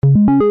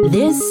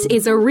This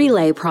is a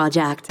relay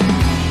project.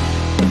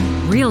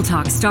 Real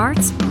Talk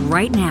starts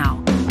right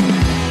now.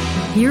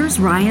 Here's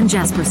Ryan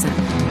Jesperson.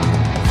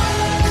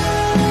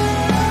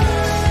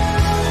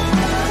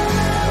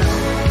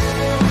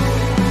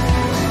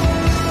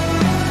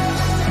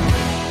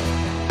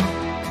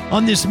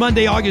 On this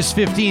Monday, August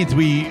 15th,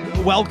 we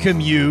welcome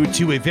you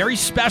to a very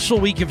special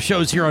week of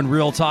shows here on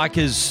Real Talk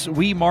as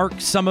we mark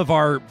some of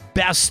our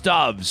best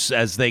ofs,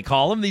 as they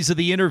call them. These are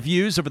the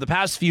interviews over the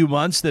past few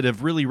months that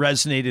have really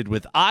resonated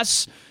with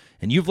us,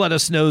 and you've let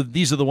us know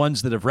these are the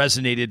ones that have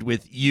resonated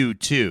with you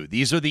too.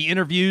 These are the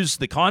interviews,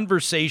 the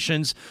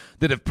conversations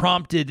that have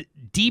prompted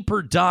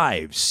deeper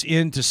dives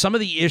into some of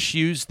the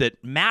issues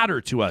that matter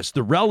to us,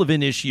 the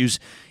relevant issues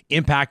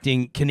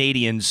impacting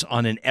Canadians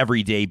on an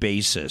everyday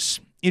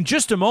basis. In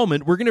just a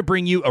moment, we're going to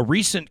bring you a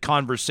recent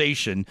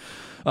conversation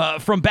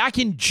from back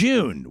in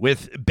June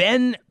with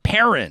Ben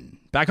Perrin.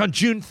 Back on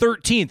June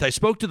 13th, I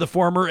spoke to the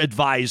former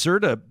advisor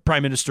to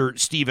Prime Minister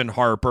Stephen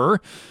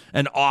Harper,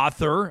 an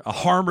author, a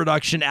harm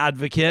reduction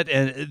advocate,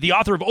 and the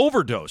author of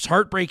Overdose,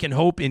 Heartbreak and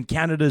Hope in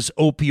Canada's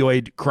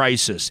Opioid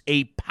Crisis,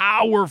 a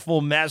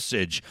powerful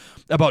message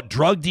about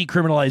drug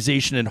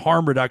decriminalization and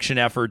harm reduction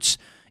efforts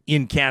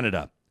in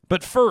Canada.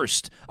 But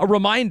first, a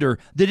reminder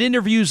that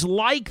interviews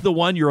like the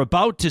one you're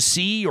about to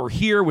see or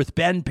hear with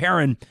Ben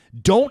Perrin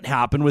don't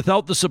happen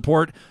without the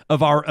support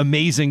of our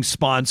amazing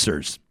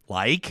sponsors.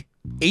 Like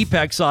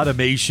Apex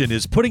Automation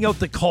is putting out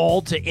the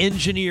call to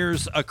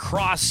engineers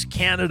across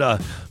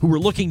Canada who are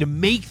looking to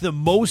make the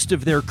most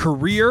of their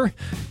career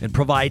and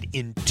provide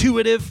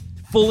intuitive,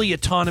 fully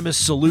autonomous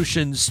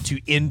solutions to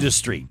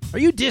industry. Are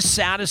you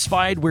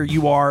dissatisfied where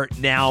you are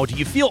now? Do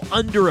you feel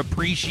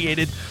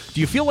underappreciated? Do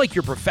you feel like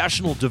your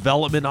professional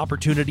development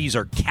opportunities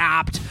are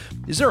capped?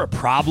 Is there a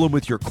problem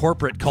with your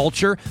corporate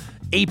culture?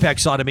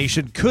 Apex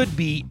Automation could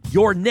be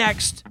your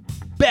next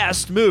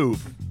best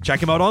move.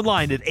 Check them out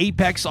online at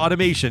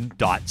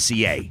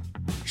apexautomation.ca.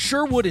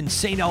 Sherwood and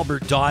St.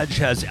 Albert Dodge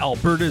has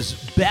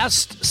Alberta's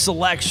best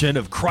selection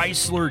of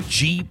Chrysler,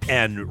 Jeep,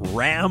 and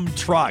Ram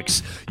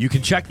trucks. You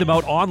can check them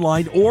out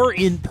online or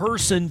in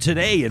person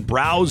today and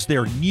browse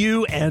their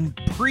new and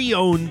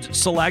pre-owned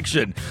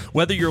selection.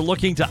 Whether you're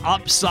looking to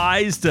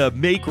upsize to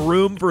make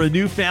room for a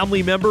new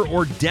family member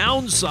or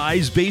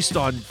downsize based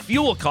on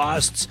fuel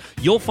costs,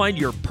 you'll find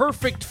your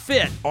perfect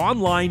fit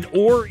online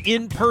or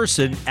in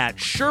person at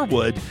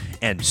Sherwood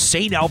and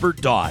St.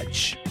 Albert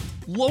Dodge.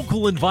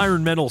 Local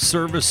Environmental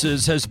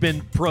Services has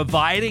been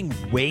providing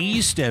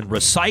waste and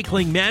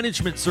recycling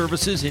management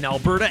services in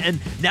Alberta and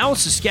now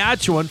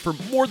Saskatchewan for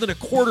more than a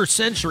quarter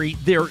century.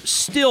 They're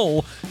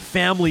still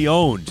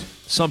family-owned.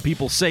 Some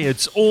people say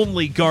it's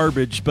only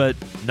garbage, but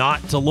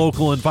not to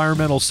Local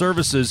Environmental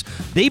Services.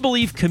 They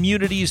believe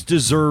communities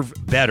deserve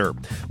better.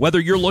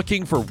 Whether you're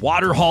looking for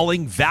water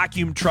hauling,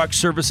 vacuum truck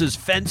services,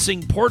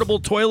 fencing, portable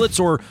toilets,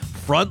 or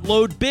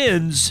front-load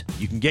bins,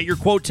 you can get your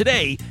quote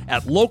today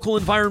at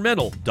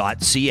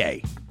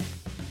localenvironmental.ca.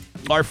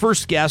 Our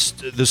first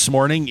guest this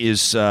morning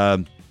is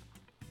a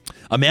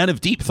man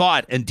of deep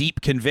thought and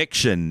deep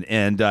conviction,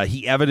 and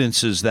he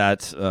evidences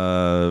that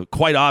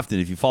quite often.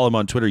 If you follow him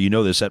on Twitter, you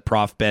know this, at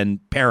Prof. Ben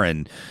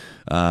Perrin.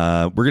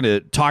 We're going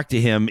to talk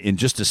to him in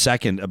just a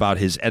second about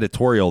his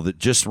editorial that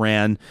just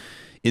ran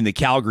in the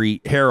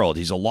Calgary Herald.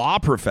 He's a law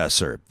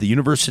professor at the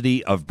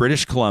University of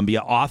British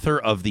Columbia, author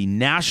of the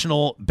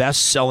national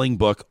best-selling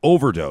book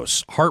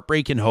Overdose,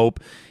 Heartbreak and Hope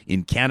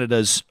in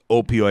Canada's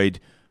Opioid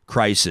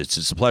Crisis.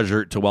 It's a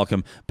pleasure to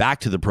welcome back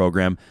to the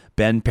program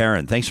Ben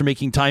Perrin. Thanks for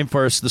making time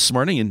for us this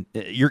morning. And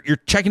you're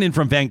checking in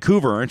from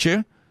Vancouver, aren't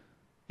you?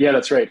 Yeah,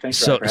 that's right.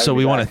 Thanks for having me. So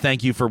we want to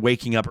thank you for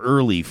waking up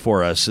early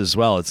for us as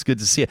well. It's good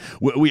to see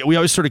you. We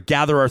always sort of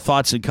gather our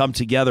thoughts and come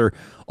together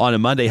on a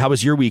Monday. How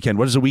was your weekend?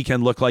 What does a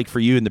weekend look like for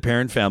you and the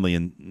Perrin family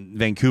in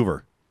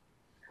Vancouver?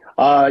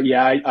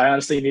 I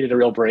honestly needed a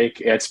real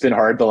break. It's been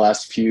hard the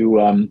last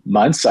few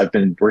months. I've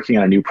been working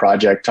on a new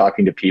project,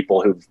 talking to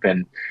people who've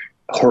been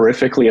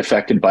horrifically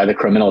affected by the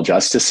criminal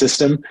justice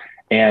system.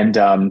 And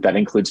that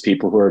includes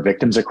people who are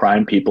victims of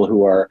crime, people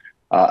who are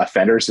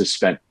offenders who've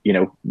spent,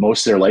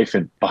 most of their life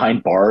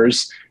behind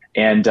bars.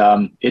 And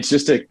it's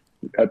just a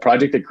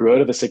project that grew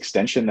out of this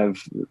extension of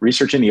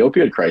researching the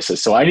opioid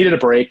crisis. So I needed a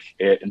break.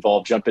 It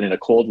involved jumping in a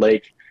cold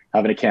lake,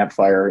 having a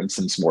campfire, and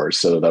some s'mores.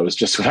 So that was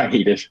just what I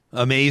needed.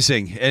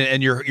 Amazing.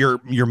 And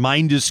your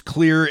mind is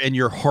clear and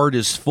your heart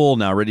is full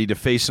now, ready to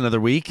face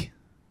another week?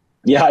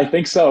 Yeah, I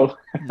think so.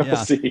 Yeah. We'll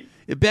see.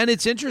 Ben,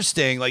 it's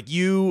interesting. Like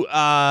you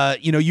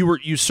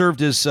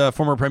served as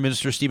former Prime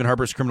Minister Stephen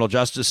Harper's criminal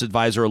justice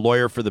advisor, a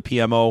lawyer for the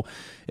PMO,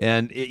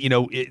 and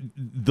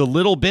the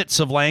little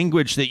bits of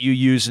language that you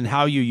use and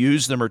how you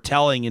use them are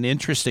telling and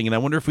interesting. And I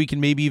wonder if we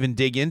can maybe even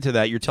dig into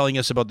that. You're telling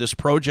us about this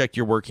project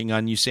you're working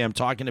on. You say, I'm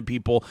talking to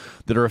people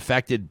that are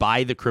affected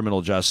by the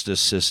criminal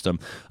justice system,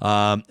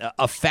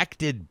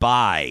 affected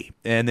by,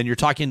 and then you're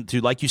talking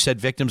to, like you said,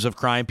 victims of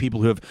crime,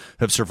 people who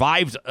have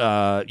survived,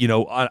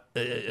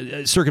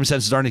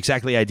 circumstances aren't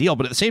exactly ideal,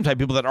 but at the same time,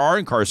 people that are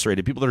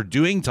incarcerated, people that are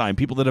doing time,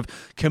 people that have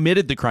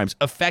committed the crimes,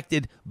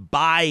 affected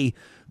by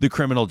the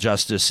criminal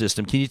justice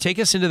system. Can you take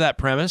us into that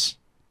premise?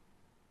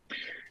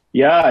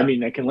 Yeah, I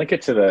mean, I can link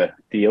it to the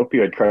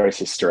opioid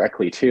crisis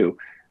directly too.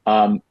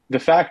 The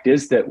fact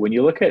is that when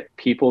you look at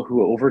people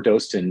who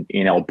overdosed in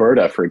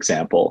Alberta, for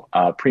example,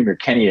 Premier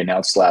Kenney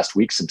announced last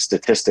week some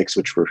statistics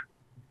which were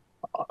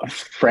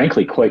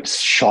frankly quite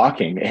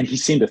shocking, and he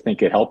seemed to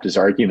think it helped his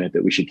argument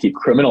that we should keep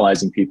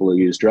criminalizing people who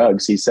use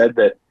drugs. He said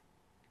that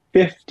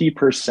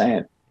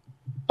 50%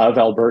 of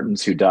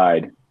Albertans who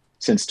died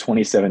since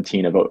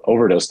 2017 of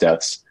overdose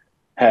deaths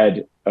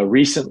had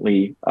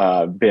recently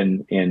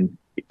been in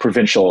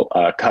provincial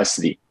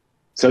custody.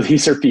 So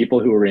these are people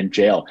who are in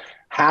jail.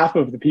 Half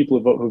of the people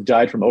who've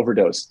died from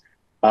overdose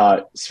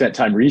spent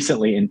time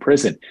recently in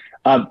prison.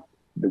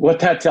 What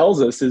that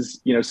tells us is,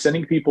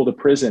 sending people to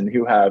prison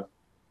who have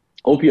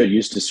opioid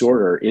use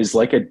disorder is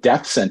like a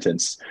death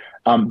sentence.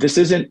 This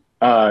isn't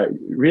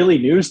really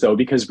news, though,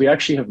 because we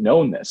actually have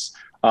known this.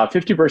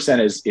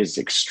 50% is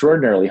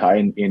extraordinarily high.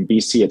 In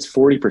BC, it's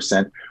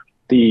 40%.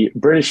 The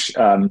British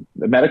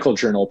Medical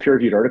Journal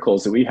peer-reviewed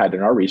articles that we had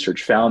in our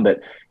research found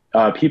that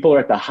people are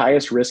at the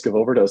highest risk of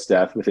overdose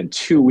death within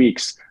 2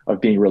 weeks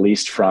of being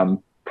released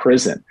from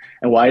prison.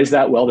 And why is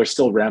that? Well, there's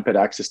still rampant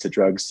access to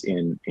drugs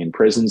in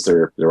prisons.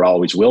 There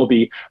always will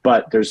be,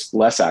 but there's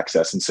less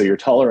access. And so your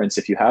tolerance,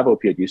 if you have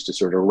opioid use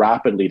disorder,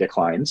 rapidly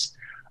declines.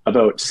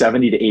 About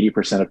 70 to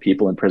 80% of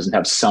people in prison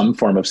have some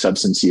form of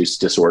substance use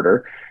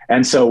disorder.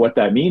 And so what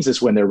that means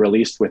is when they're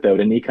released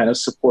without any kind of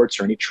supports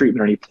or any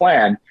treatment or any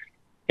plan,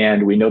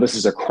 and we know this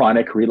is a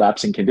chronic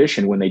relapsing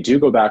condition, when they do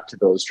go back to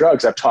those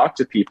drugs, I've talked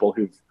to people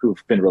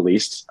who've been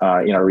released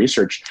in our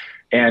research,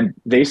 and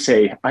they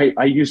say,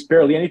 I used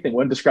barely anything.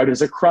 One described it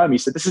as a crumb. He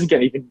said, this isn't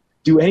going to even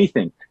do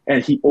anything.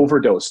 And he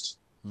overdosed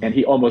and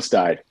he almost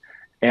died.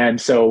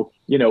 And so,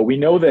 we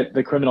know that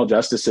the criminal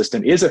justice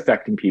system is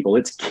affecting people.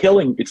 It's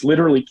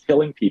literally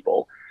killing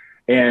people.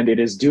 And it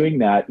is doing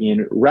that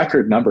in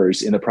record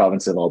numbers in the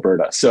province of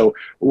Alberta. So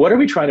what are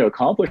we trying to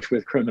accomplish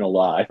with criminal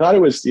law? I thought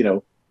it was,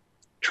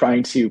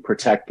 trying to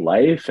protect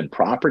life and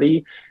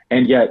property.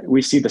 And yet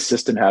we see the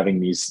system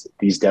having these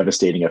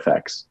devastating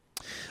effects.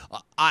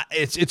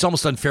 It's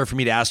almost unfair for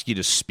me to ask you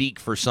to speak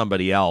for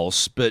somebody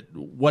else, but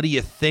what do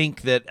you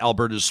think that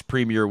Alberta's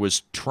premier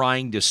was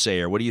trying to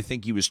say, or what do you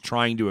think he was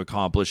trying to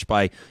accomplish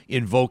by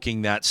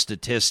invoking that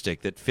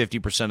statistic that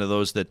 50% of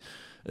those that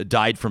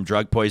died from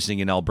drug poisoning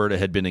in Alberta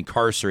had been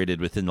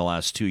incarcerated within the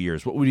last 2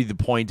 years? What would be the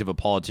point of a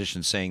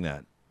politician saying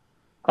that?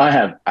 I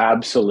have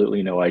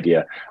absolutely no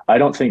idea. I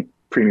don't think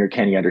Premier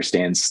Kenney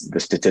understands the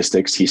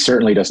statistics. He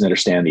certainly doesn't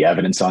understand the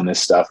evidence on this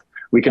stuff.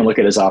 We can look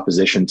at his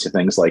opposition to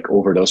things like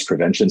overdose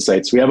prevention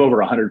sites. We have over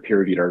 100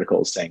 peer-reviewed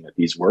articles saying that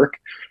these work,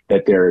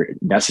 that they're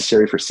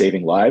necessary for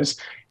saving lives,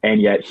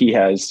 and yet he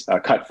has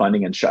cut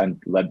funding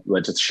and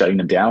led to shutting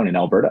them down in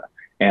Alberta.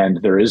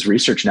 And there is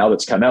research now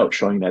that's come out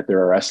showing that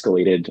there are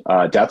escalated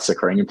deaths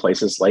occurring in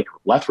places like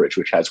Lethbridge,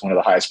 which has one of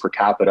the highest per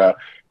capita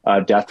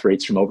death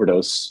rates from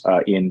overdose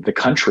in the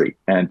country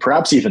and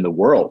perhaps even the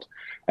world.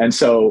 And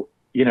so,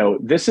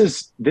 this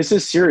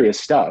is serious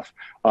stuff.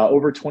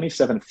 Over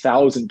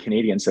 27,000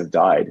 Canadians have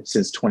died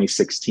since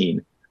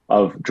 2016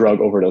 of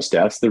drug overdose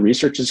deaths. The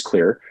research is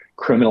clear.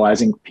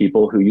 Criminalizing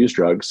people who use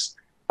drugs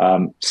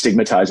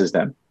stigmatizes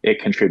them. It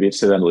contributes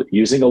to them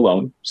using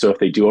alone. So if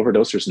they do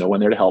overdose, there's no one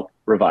there to help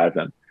revive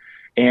them.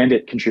 And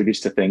it contributes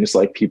to things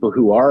like people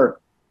who are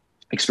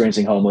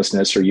experiencing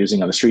homelessness or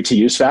using on the street to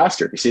use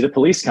faster. You see the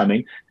police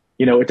coming.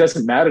 It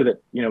doesn't matter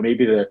that,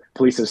 maybe the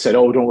police have said,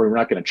 oh, don't worry, we're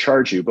not going to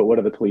charge you. But what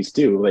do the police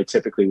do? Well, they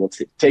typically will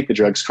take the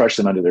drugs, crush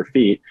them under their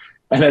feet.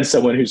 And then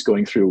someone who's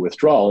going through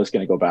withdrawal is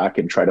going to go back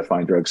and try to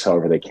find drugs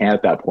however they can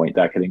at that point.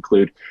 That could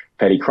include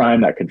petty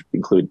crime. That could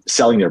include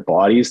selling their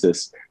bodies, the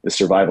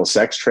survival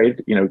sex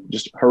trade,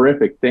 just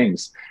horrific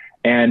things.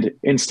 And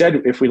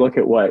instead, if we look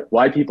at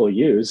why people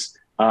use,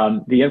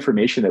 the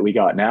information that we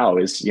got now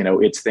is,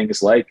 it's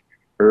things like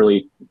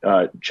early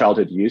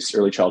childhood use,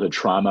 early childhood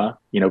trauma,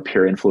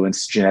 peer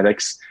influence,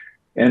 genetics.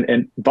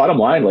 And bottom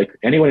line, like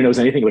anyone who knows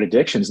anything about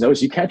addictions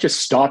knows you can't just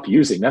stop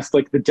using. That's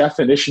like the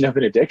definition of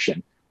an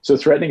addiction. So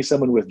threatening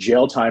someone with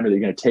jail time or they're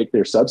going to take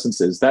their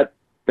substances, that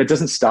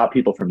doesn't stop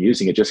people from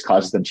using. It just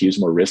causes them to use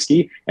more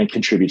risky and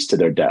contributes to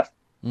their death.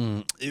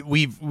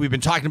 We've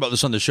been talking about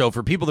this on the show.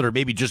 For people that are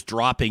maybe just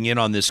dropping in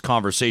on this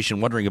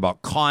conversation, wondering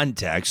about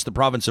context, the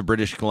province of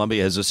British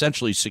Columbia has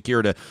essentially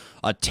secured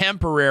a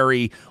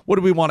temporary, what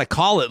do we want to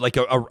call it, like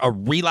a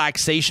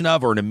relaxation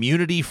of or an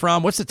immunity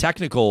from? What's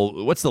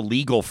the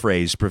legal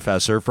phrase,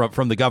 Professor,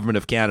 from the government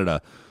of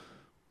Canada?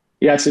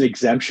 Yeah, it's an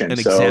exemption.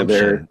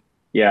 Exemption.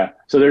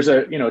 So there's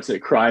it's a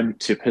crime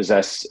to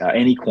possess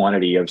any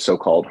quantity of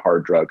so-called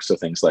hard drugs. So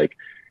things like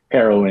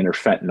heroin or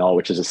fentanyl,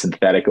 which is a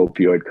synthetic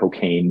opioid,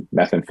 cocaine,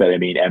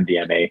 methamphetamine,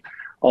 MDMA,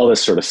 all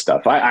this sort of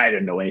stuff. I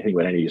didn't know anything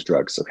about any of these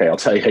drugs. Okay, I'll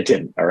tell you, I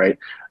didn't. All right.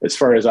 As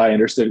far as I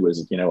understood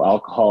was,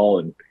 alcohol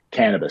and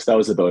cannabis. That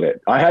was about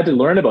it. I had to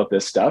learn about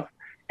this stuff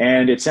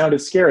and it sounded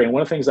scary. And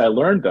one of the things I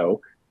learned,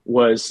 though,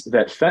 was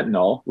that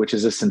fentanyl, which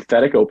is a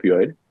synthetic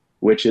opioid,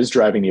 which is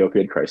driving the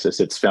opioid crisis,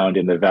 it's found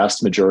in the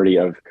vast majority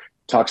of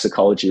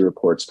toxicology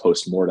reports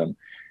post-mortem.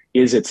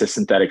 is it's a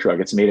synthetic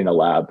drug. It's made in a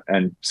lab.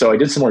 And so I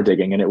did some more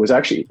digging, and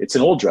it's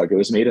an old drug. It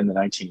was made in the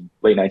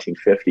late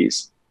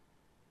 1950s.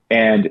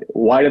 And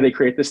why did they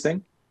create this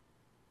thing?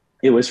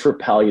 It was for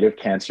palliative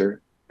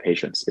cancer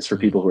patients. It's for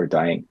people who are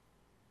dying.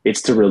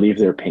 It's to relieve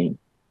their pain.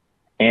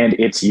 And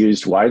it's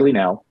used widely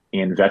now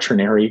in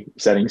veterinary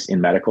settings,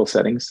 in medical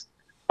settings.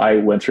 I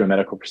went through a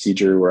medical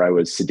procedure where I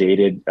was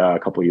sedated a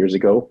couple of years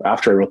ago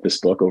after I wrote this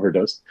book,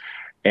 Overdosed.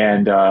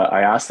 And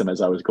I asked them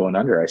as I was going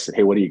under, I said,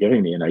 hey, what are you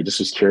giving me? And I just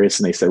was curious.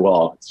 And they said,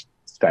 well, it's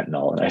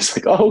fentanyl. And I was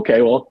like, oh,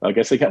 okay, well, I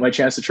guess I got my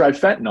chance to try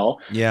fentanyl.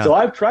 Yeah. So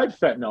I've tried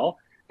fentanyl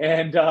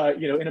and,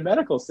 in a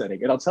medical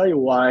setting. And I'll tell you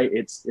why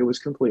it was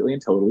completely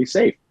and totally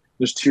safe.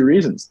 There's two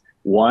reasons.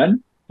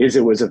 One is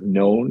it was of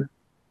known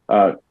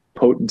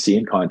potency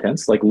and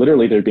contents, like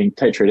literally they're being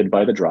titrated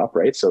by the drop,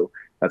 right? So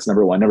that's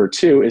number one. Number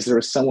two is there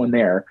was someone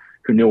there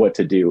who knew what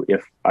to do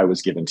if I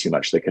was given too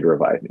much that could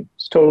revive me.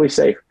 It's totally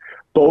safe.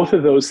 Both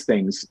of those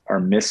things are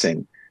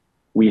missing.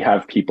 We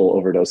have people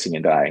overdosing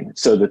and dying.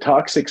 So the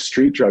toxic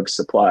street drug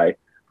supply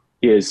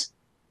is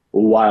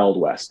Wild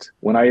West.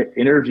 When I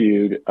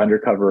interviewed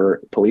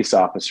undercover police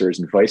officers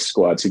and vice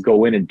squads who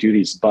go in and do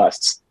these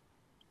busts,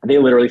 they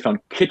literally found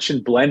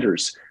kitchen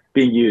blenders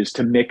being used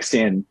to mix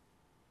in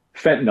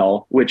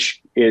fentanyl,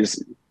 which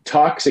is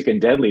toxic and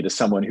deadly to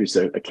someone who's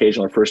an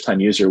occasional or first-time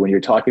user when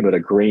you're talking about a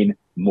grain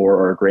more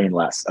or a grain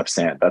less of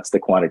sand. That's the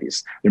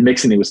quantities. They're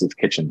mixing it with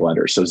kitchen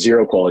blenders, so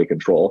zero quality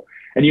control.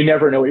 And you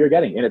never know what you're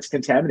getting, and it's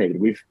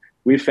contaminated.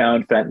 We've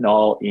found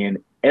fentanyl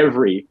in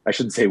I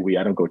shouldn't say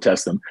I don't go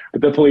test them,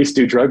 but the police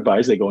do drug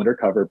buys. They go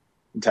undercover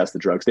and test the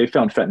drugs. They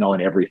found fentanyl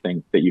in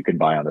everything that you can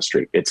buy on the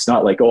street. It's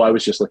not like, I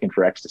was just looking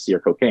for ecstasy or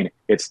cocaine.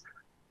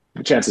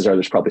 Chances are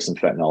there's probably some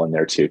fentanyl in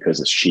there too, because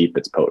it's cheap,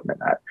 it's potent in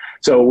that.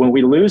 So when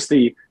we lose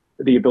the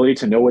ability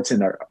to know what's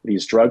in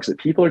these drugs that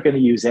people are going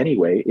to use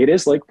anyway, it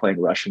is like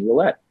playing Russian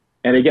roulette.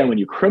 And again, when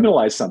you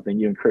criminalize something,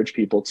 you encourage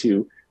people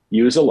to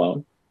use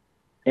alone.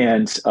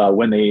 And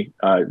when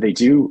they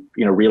do,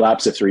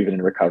 relapse, if they're even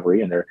in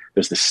recovery, and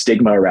there's the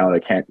stigma around, I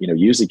can't,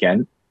 use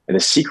again, and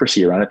the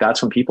secrecy around it,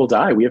 that's when people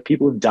die. We have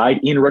people who've died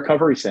in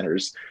recovery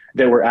centers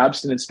that were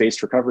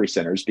abstinence-based recovery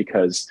centers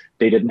because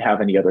they didn't have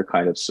any other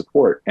kind of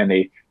support. And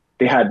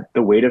they had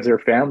the weight of their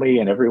family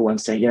and everyone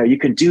saying, you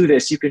can do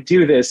this, you can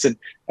do this.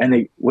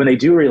 And when they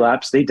do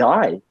relapse, they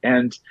die.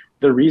 And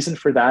the reason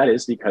for that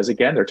is because,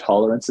 again, their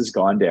tolerance has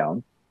gone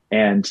down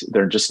and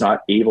they're just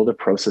not able to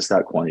process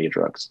that quantity of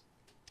drugs.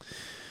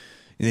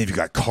 And then you've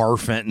got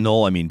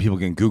carfentanil. I mean, people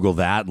can Google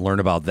that and learn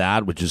about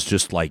that, which is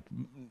just like,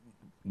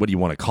 what do you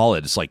want to call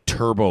it? It's like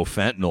turbo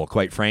fentanyl,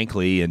 quite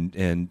frankly.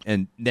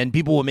 And then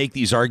people will make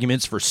these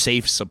arguments for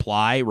safe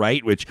supply,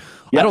 right? Which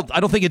I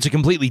don't think it's a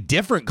completely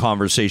different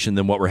conversation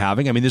than what we're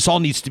having. I mean, this all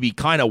needs to be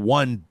kind of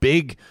one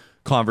big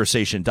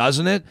conversation,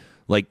 doesn't it?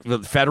 Like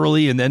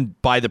federally and then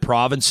by the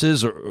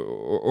provinces,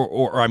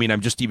 or I mean,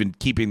 I'm just even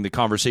keeping the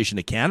conversation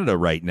to Canada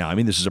right now. I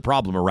mean, this is a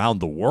problem around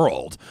the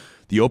world.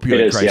 The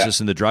opioid crisis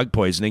and the drug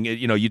poisoning.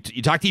 You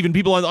talk to even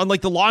people on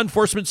like the law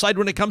enforcement side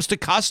when it comes to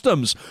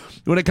customs,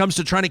 when it comes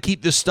to trying to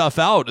keep this stuff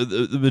out.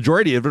 The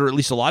majority of it, or at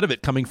least a lot of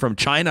it, coming from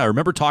China. I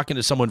remember talking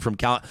to someone from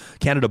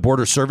Canada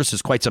Border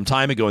Services quite some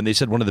time ago, and they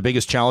said one of the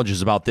biggest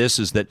challenges about this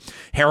is that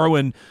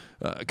heroin,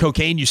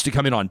 cocaine used to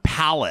come in on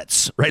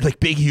pallets, right? Like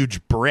big,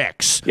 huge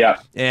bricks. Yeah.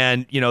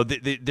 And,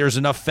 there's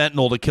enough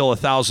fentanyl to kill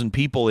 1,000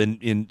 people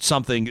in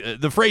something.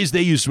 The phrase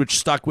they used, which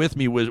stuck with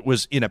me,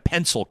 was in a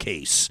pencil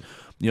case.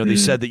 They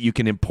said that you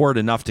can import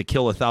enough to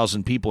kill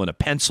 1,000 people in a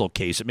pencil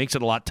case. It makes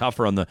it a lot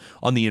tougher on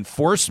the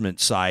enforcement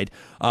side.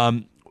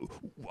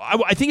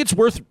 I think it's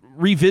worth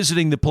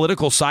revisiting the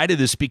political side of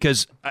this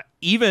because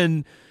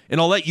and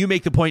I'll let you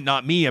make the point,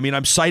 not me. I mean,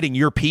 I'm citing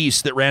your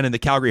piece that ran in the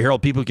Calgary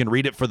Herald. People can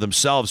read it for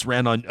themselves.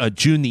 Ran on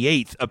June the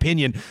 8th.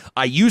 Opinion.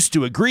 I used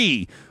to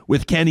agree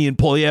with Kenny and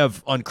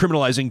Polyev on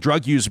criminalizing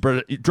drug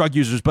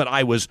users, but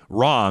I was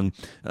wrong.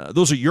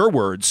 Those are your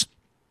words.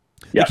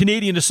 Yeah. The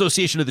Canadian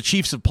Association of the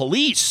Chiefs of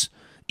Police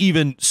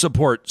even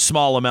support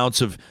small amounts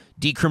of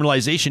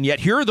decriminalization. Yet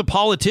here are the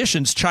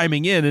politicians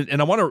chiming in,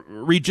 and I want to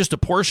read just a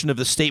portion of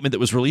the statement that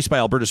was released by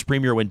Alberta's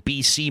premier when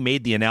BC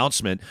made the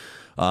announcement.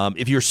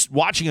 If you're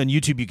watching on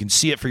YouTube, you can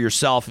see it for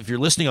yourself. If you're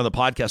listening on the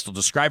podcast, I'll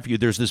describe for you.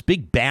 There's this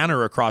big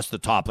banner across the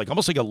top, like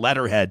almost like a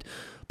letterhead,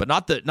 but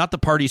not the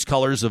party's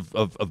colors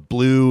of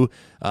blue.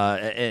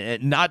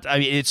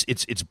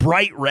 It's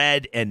bright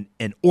red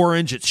and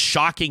orange. It's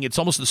shocking. It's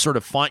almost the sort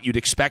of font you'd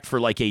expect for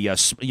like a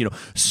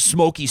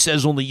Smokey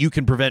Says Only You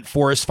Can Prevent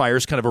Forest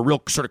Fires, kind of a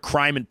real sort of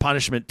crime and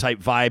punishment type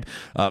vibe.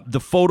 The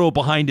photo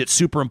behind it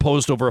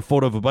superimposed over a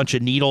photo of a bunch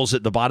of needles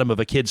at the bottom of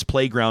a kid's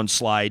playground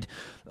slide.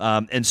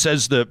 And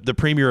says the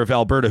Premier of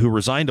Alberta, who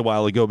resigned a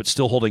while ago but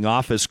still holding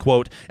office,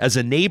 quote, as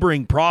a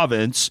neighboring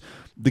province,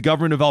 the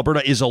government of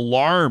Alberta is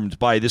alarmed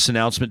by this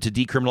announcement to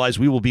decriminalize.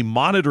 We will be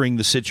monitoring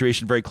the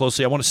situation very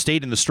closely. I want to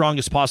state in the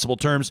strongest possible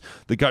terms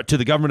to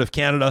the government of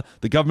Canada,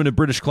 the government of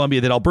British Columbia,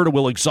 that Alberta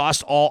will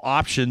exhaust all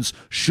options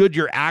should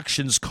your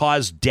actions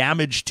cause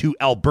damage to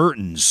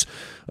Albertans,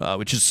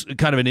 which is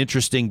kind of an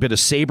interesting bit of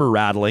saber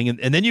rattling.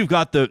 And then you've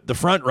got the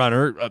front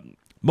runner,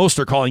 Most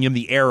are calling him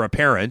the heir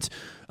apparent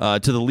to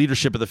the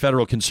leadership of the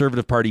federal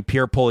Conservative Party.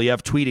 Pierre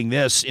Poilievre tweeting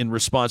this in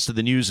response to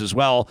the news as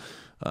well.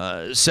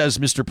 Says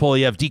Mr.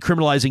 Poilievre,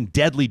 decriminalizing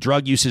deadly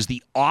drug use is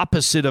the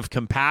opposite of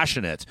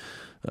compassionate.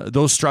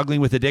 Those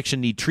struggling with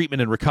addiction need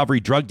treatment and recovery.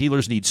 Drug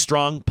dealers need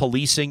strong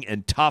policing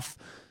and tough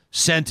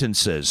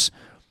sentences.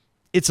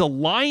 It's a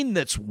line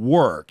that's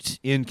worked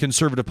in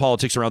conservative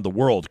politics around the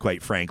world,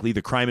 quite frankly.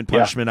 The crime and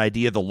punishment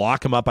idea, the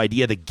lock 'em up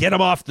idea, the get 'em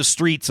off the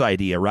streets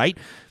idea, right?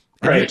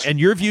 Right. And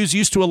your views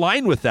used to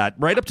align with that,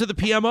 right up to the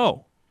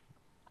PMO.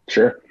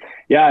 Sure.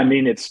 Yeah, I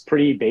mean, it's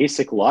pretty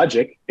basic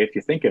logic if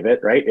you think of it,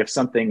 right? If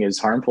something is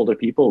harmful to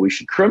people, we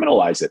should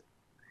criminalize it.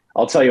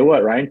 I'll tell you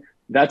what, Ryan,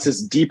 that's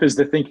as deep as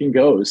the thinking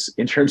goes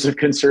in terms of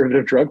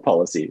conservative drug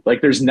policy.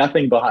 Like, there's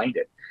nothing behind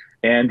it.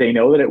 And they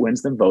know that it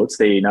wins them votes.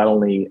 They not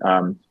only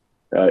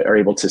are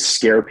able to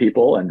scare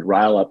people and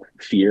rile up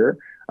fear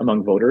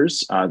among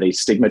voters, they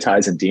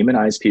stigmatize and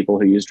demonize people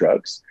who use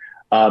drugs.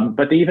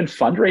 But they even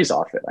fundraise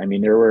off it. I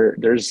mean,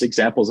 there's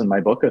examples in my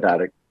book of that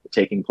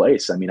taking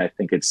place. I mean, I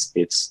think it's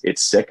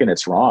sick and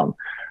it's wrong.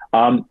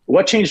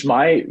 What changed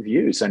my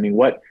views? I mean,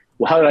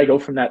 how did I go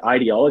from that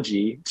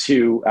ideology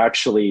to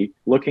actually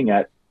looking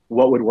at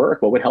what would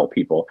work, what would help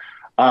people?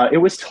 It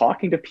was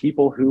talking to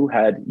people who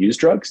had used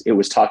drugs. It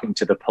was talking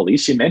to the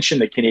police. You mentioned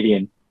the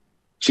Canadian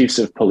Chiefs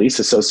of Police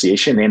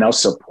Association. They now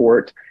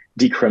support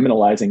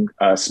decriminalizing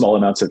small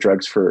amounts of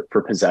drugs for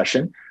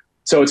possession.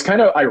 So it's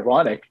kind of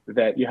ironic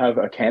that you have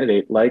a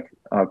candidate like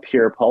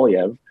Pierre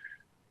Poilievre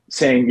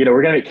saying,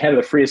 we're going to make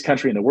Canada the freest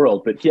country in the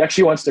world, but he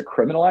actually wants to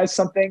criminalize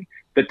something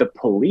that the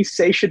police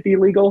say should be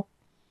legal.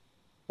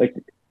 Like,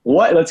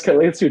 what? Let's do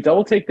a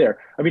double take there.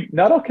 I mean,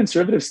 not all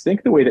conservatives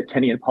think the way that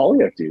Kenny and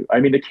Poilievre do. I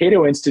mean, the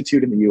Cato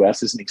Institute in the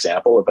US is an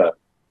example of a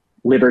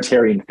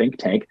libertarian think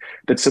tank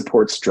that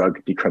supports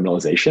drug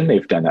decriminalization.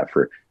 They've done that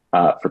for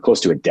close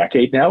to a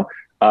decade now.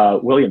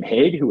 William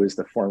Hague, who is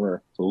the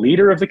former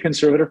leader of the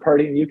Conservative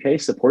Party in the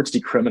UK, supports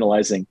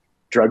decriminalizing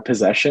drug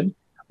possession.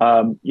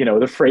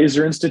 The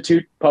Fraser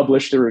Institute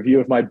published a review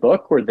of my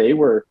book where they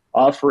were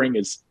offering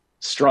as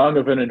strong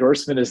of an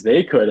endorsement as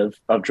they could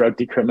of drug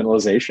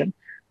decriminalization.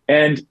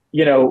 And,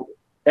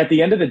 at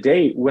the end of the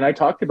day, when I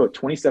talked about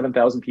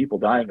 27,000 people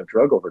dying of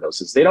drug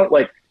overdoses,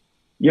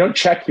 you don't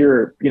check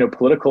your,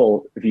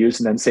 political views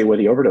and then say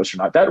whether you overdose or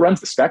not. That runs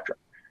the spectrum.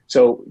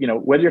 So,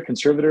 whether you're a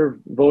conservative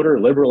voter,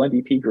 liberal,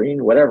 NDP,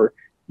 Green, whatever,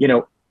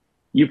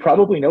 you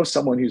probably know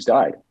someone who's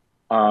died.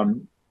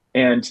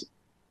 And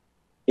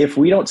if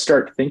we don't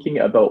start thinking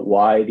about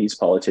why these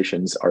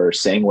politicians are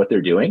saying what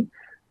they're doing,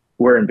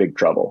 we're in big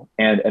trouble.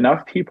 And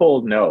enough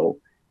people know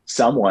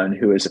someone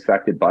who is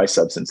affected by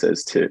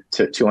substances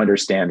to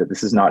understand that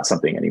this is not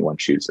something anyone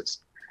chooses.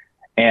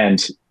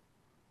 And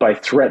by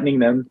threatening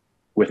them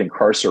with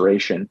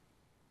incarceration,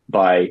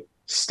 by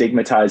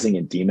stigmatizing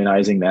and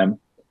demonizing them,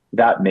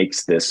 that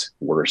makes this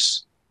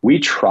worse. We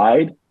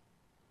tried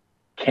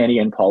Kenny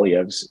and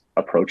Poilievre's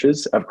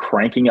approaches of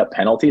cranking up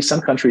penalties.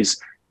 Some countries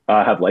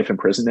have life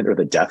imprisonment or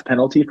the death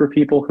penalty for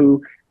people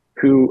who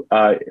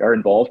are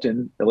involved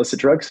in illicit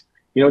drugs.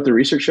 You know what the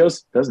research shows?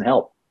 It doesn't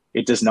help.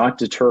 It does not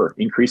deter.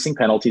 Increasing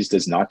penalties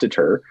does not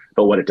deter.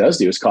 But what it does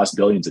do is cost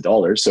billions of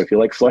dollars. So if you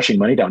like flushing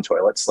money down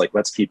toilets,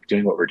 let's keep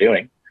doing what we're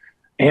doing.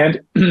 And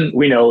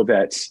we know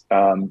that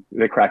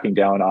the cracking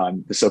down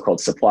on the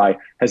so-called supply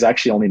has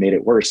actually only made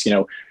it worse.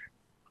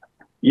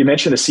 You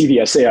mentioned the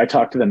CVSA. I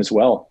talked to them as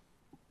well.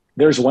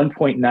 There's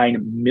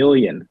 1.9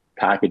 million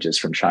packages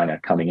from China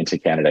coming into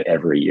Canada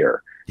every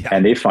year. Yeah.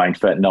 And they find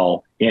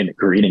fentanyl in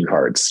greeting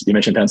cards. You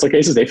mentioned pencil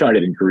cases. They found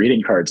it in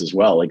greeting cards as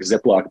well, like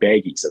Ziploc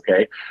baggies.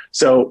 Okay.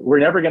 So we're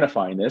never going to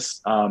find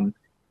this.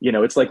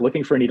 It's like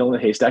looking for a needle in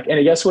a haystack.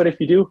 And guess what? If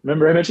you do,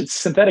 remember I mentioned it's a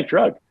synthetic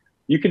drug.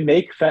 You can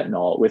make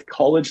fentanyl with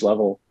college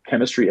level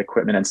chemistry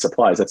equipment and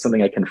supplies. That's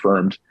something I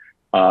confirmed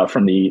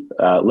from the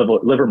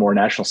Livermore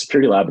National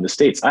Security Lab in the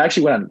States. I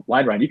actually went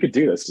online, Ryan. You could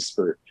do this just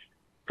for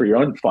your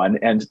own fun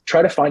and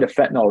try to find a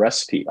fentanyl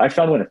recipe. I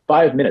found one in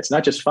 5 minutes,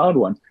 not just found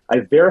one.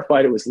 I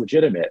verified it was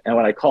legitimate. And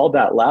when I called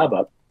that lab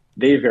up,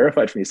 they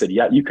verified for me, said,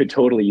 yeah, you could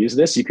totally use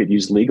this. You could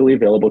use legally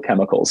available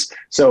chemicals.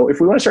 So if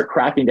we want to start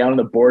cracking down on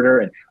the border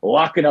and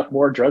locking up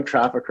more drug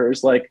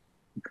traffickers,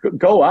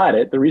 go at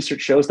it. The research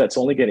shows that's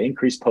only going to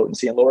increase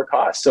potency and lower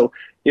costs. So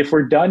if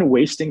we're done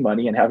wasting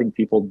money and having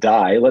people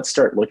die, let's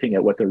start looking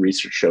at what the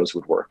research shows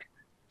would work.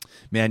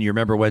 Man, you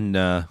remember when,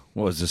 what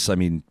was this? I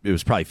mean, it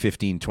was probably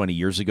 15, 20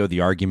 years ago.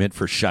 The argument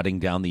for shutting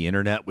down the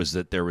internet was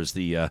that there was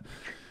the,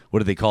 what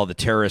do they call the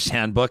terrorist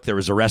handbook? There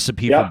was a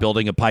recipe for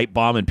building a pipe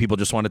bomb and people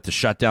just wanted to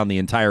shut down the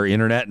entire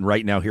internet. And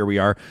right now, here we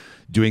are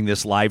doing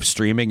this live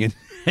streaming.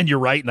 And you're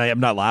right, and I am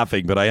not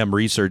laughing, but I am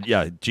research.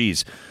 Yeah,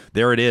 geez,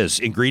 there it is.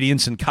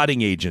 Ingredients and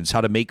cutting agents, how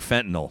to make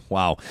fentanyl.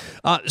 Wow.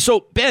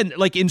 So, Ben,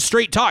 in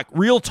straight talk,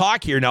 real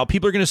talk here now,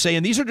 people are going to say,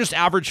 and these are just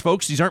average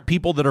folks. These aren't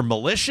people that are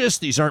malicious.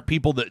 These aren't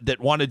people that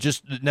want to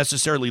just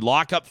necessarily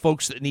lock up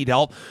folks that need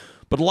help.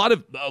 But a lot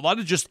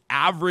of just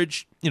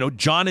average,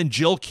 John and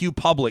Jill Q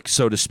public,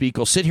 so to speak,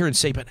 will sit here and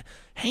say, but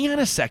hang on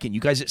a second, you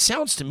guys, it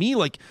sounds to me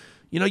like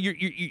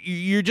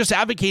you're just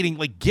advocating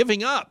like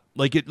giving up,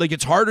 like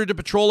it's harder to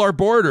patrol our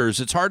borders.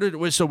 It's harder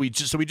to, so we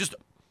just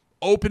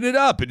open it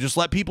up and just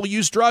let people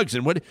use drugs.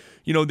 And what,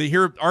 they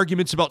hear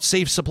arguments about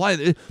safe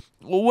supply.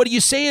 Well, what are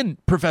you saying,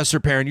 Professor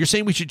Perrin? You're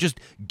saying we should just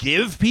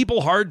give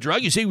people hard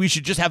drugs? You say we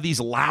should just have these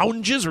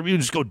lounges where we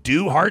just go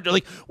do hard?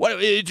 Like,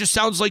 what? It just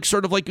sounds like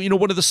sort of like,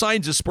 one of the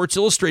signs, as Sports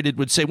Illustrated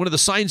would say, one of the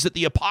signs that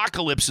the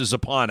apocalypse is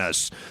upon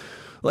us.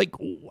 Like,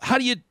 how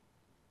do you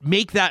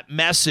make that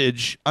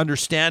message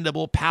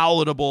understandable,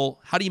 palatable?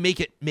 How do you make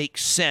it make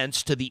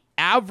sense to the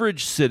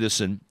average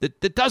citizen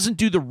that doesn't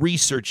do the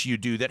research you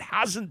do, that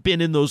hasn't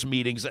been in those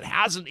meetings, that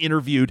hasn't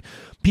interviewed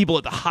people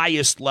at the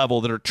highest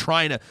level that are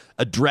trying to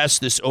address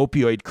this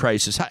opioid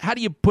crisis? How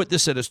do you put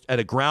this at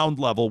a ground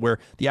level where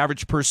the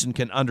average person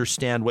can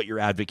understand what you're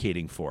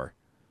advocating for?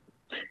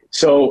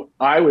 So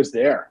I was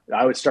there.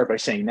 I would start by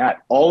saying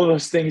that all of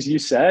those things you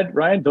said,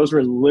 Ryan, those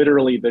were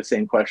literally the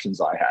same questions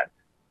I had.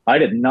 I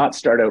did not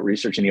start out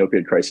researching the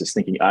opioid crisis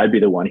thinking I'd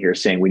be the one here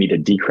saying we need to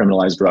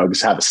decriminalize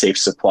drugs, have a safe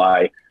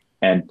supply,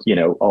 and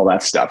all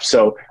that stuff.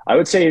 So I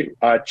would say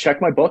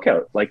check my book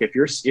out. Like if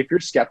you're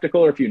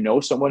skeptical, or if you know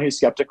someone who's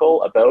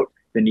skeptical about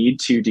the need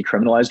to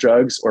decriminalize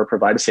drugs or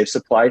provide a safe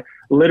supply,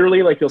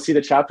 literally, like you'll see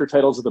the chapter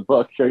titles of the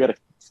book. Here,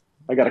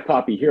 I got a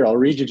copy here. I'll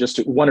read you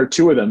just one or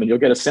two of them, and you'll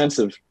get a sense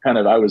of kind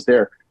of I was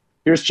there.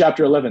 Here's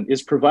chapter 11: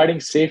 Is providing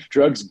safe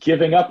drugs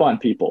giving up on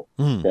people?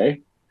 Okay.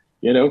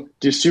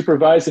 Do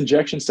supervised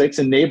injection sites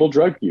enable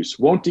drug use?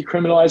 Won't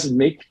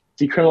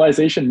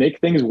decriminalization make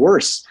things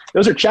worse?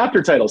 Those are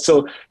chapter titles.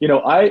 So,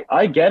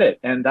 I get it.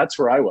 And that's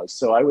where I was.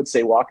 So I would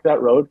say walk that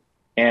road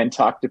and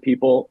talk to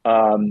people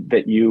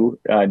that you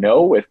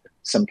know with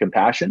some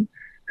compassion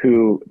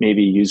who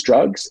maybe use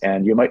drugs,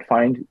 and you might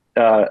find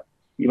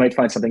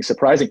something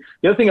surprising.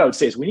 The other thing I would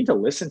say is we need to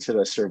listen to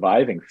the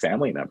surviving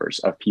family members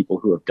of people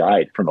who have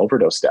died from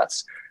overdose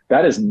deaths.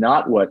 That is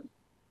not what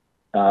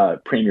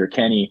Premier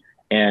Kenney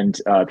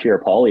and Pierre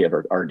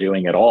Poilievre are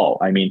doing at all.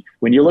 I mean,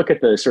 when you look at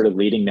the sort of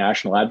leading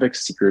national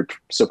advocacy group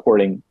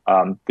supporting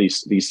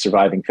these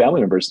surviving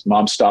family members,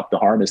 Mom Stop the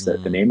Harm is the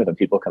name of them.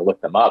 People can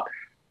look them up.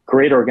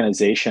 Great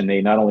organization.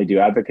 They not only do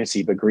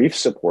advocacy, but grief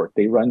support.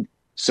 They run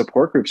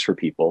support groups for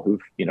people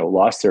who've,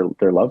 lost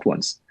their loved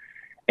ones.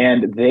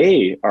 And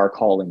they are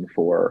calling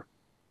for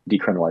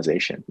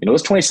decriminalization.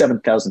 Those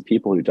 27,000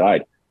 people who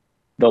died,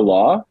 the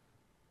law,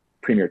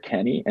 Premier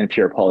Kenney and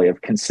Pierre Poilievre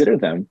consider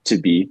them to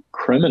be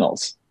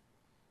criminals.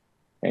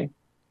 Okay.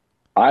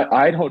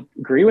 I don't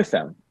agree with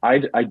them. I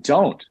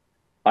don't.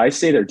 I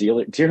say they're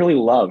dearly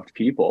loved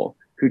people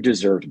who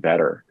deserved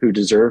better, who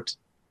deserved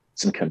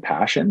some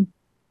compassion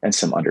and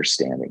some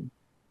understanding.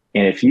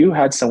 And if you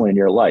had someone in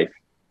your life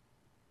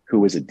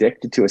who was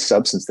addicted to a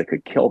substance that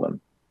could kill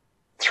them,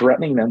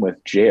 threatening them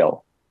with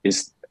jail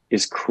is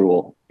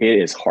cruel.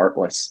 It is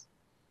heartless.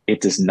 It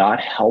does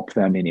not help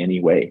them in any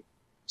way.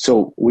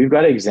 So we've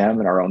got to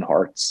examine our own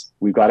hearts.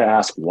 We've got to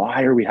ask,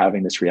 why are we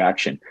having this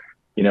reaction?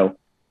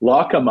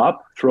 Lock them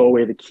up, throw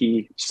away the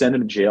key, send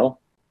them to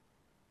jail.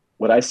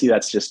 What I see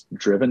that's just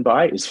driven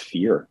by is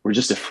fear. We're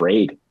just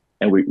afraid,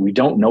 and we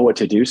don't know what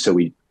to do. So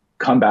we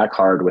come back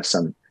hard with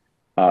some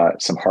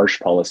harsh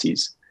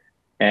policies,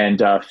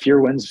 and fear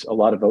wins a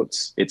lot of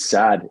votes. It's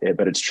sad,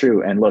 but it's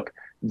true. And look,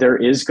 there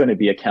is going to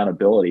be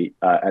accountability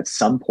at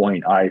some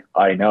point,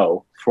 I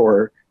know,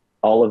 for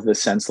all of the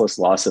senseless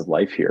loss of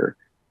life here.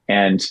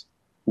 And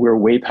we're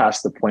way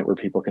past the point where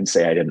people can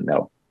say, I didn't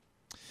know.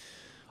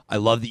 I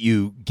love that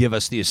you give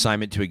us the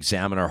assignment to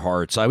examine our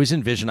hearts. I always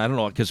envision, I don't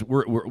know, because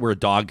we're a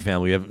dog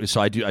family.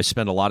 I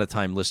spend a lot of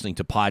time listening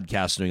to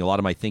podcasts, doing a lot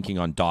of my thinking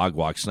on dog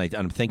walks. And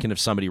I'm thinking of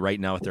somebody right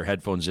now with their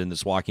headphones in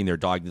that's walking their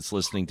dog, that's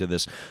listening to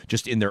this,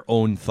 just in their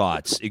own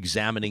thoughts,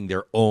 examining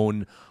their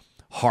own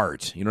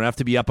heart. You don't have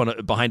to be up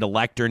behind a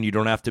lectern. You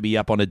don't have to be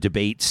up on a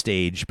debate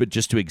stage, but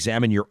just to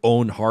examine your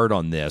own heart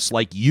on this,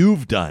 like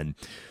you've done.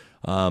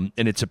 And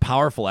it's a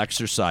powerful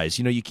exercise.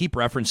 You keep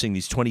referencing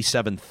these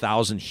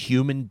 27,000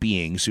 human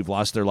beings who've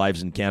lost their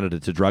lives in Canada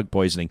to drug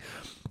poisoning.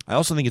 I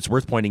also think it's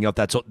worth pointing out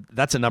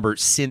that's a number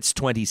since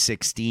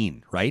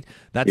 2016, right?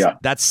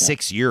 That's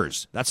 6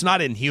 years. That's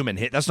not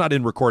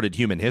in recorded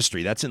human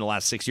history. That's in the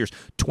last 6 years.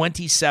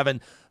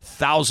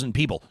 27,000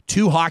 people,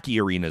 2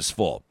 hockey arenas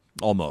full.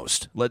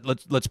 Almost.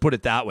 Let's put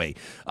it that way.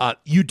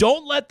 You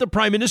don't let the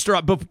prime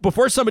minister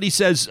before somebody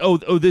says, "Oh,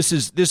 this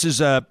is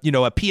a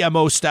a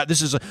PMO stat.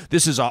 This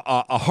is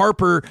a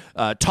Harper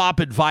top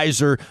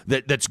advisor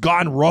that's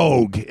gone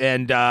rogue,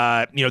 and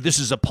this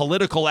is a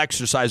political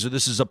exercise or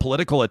this is a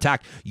political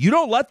attack." You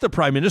don't let the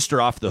prime minister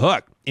off the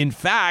hook. In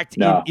fact,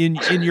 no.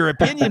 in your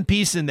opinion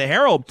piece in the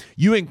Herald,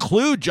 you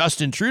include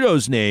Justin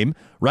Trudeau's name,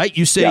 right?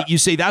 You say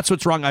that's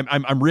what's wrong.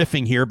 I'm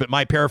riffing here, but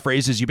my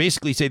paraphrase is you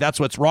basically say that's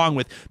what's wrong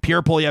with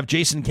Pierre Poilievre,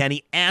 Jason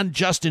Kenney, and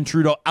Justin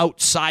Trudeau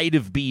outside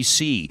of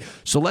BC.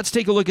 So let's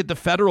take a look at the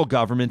federal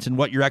government and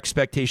what your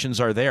expectations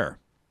are there.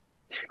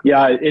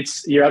 Yeah,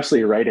 you're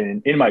absolutely right.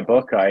 And in my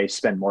book, I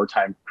spend more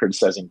time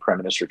criticizing Prime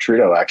Minister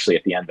Trudeau actually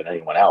at the end than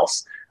anyone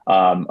else.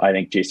 I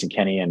think Jason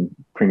Kenney and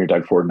Premier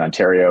Doug Ford in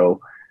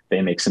Ontario,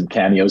 they make some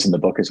cameos in the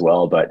book as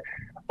well. But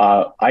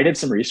I did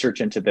some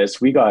research into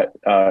this.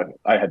 I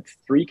had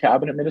 3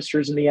 cabinet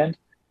ministers in the end,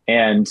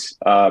 and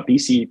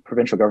BC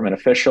provincial government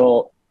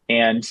official,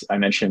 and I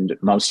mentioned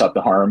Mom Stop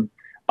the Harm,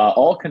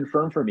 all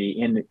confirmed for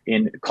me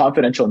in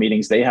confidential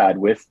meetings they had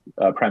with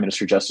Prime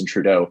Minister Justin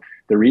Trudeau,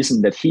 the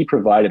reason that he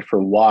provided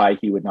for why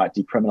he would not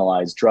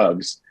decriminalize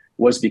drugs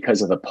was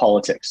because of the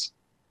politics.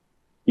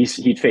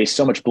 He faced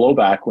so much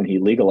blowback when he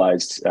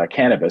legalized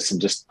cannabis.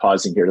 And just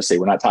pausing here to say,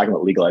 we're not talking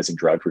about legalizing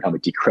drugs, we're talking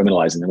about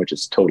decriminalizing them, which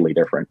is totally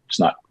different. It's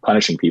not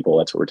punishing people.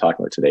 That's what we're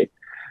talking about today.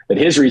 But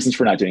his reasons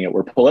for not doing it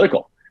were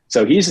political.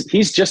 So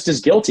he's just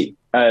as guilty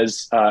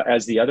as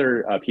the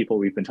other people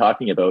we've been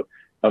talking about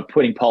of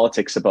putting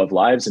politics above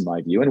lives, in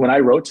my view. And when I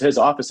wrote to his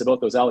office about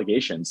those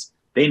allegations,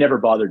 they never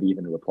bothered to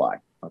even reply.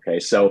 Okay,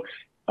 so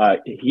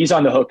he's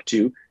on the hook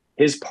too.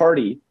 His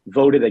party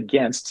voted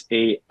against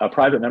a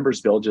private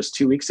member's bill just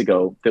 2 weeks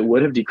ago that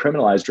would have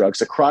decriminalized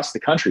drugs across the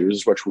country, which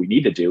is what we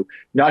need to do,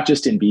 not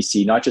just in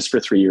BC, not just for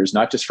 3 years,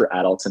 not just for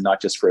adults, and not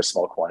just for a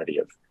small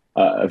quantity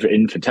of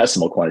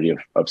infinitesimal quantity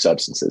of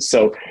substances.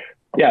 So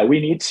yeah,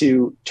 we need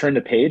to turn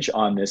the page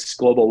on this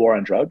global war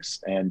on drugs.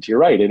 And you're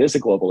right, it is a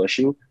global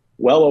issue.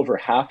 Well over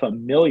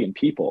 500,000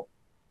 people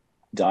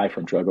die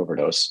from drug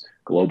overdose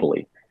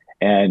globally.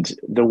 And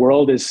the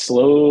world is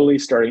slowly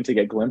starting to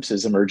get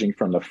glimpses emerging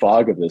from the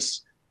fog of this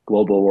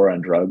global war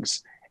on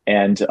drugs.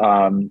 And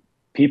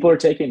people are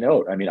taking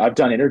note. I mean, I've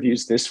done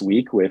interviews this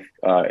week with,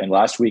 and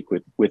last week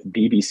with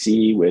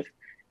BBC, with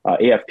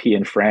AFP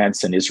in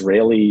France, and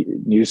Israeli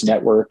news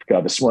network.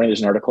 This morning,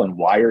 there's an article in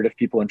Wired if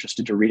people are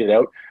interested to read it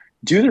out.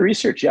 Do the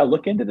research. Yeah,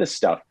 look into this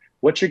stuff.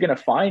 What you're going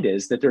to find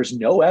is that there's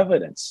no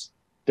evidence.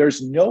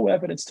 There's no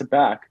evidence to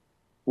back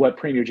what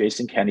Premier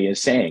Jason Kenney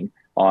is saying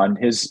on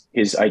his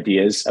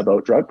ideas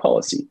about drug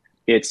policy.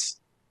 It's,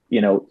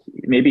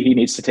 maybe he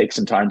needs to take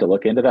some time to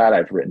look into that.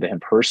 I've written to him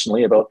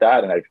personally about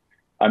that, and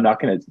I'm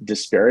not going to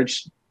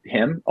disparage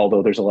him,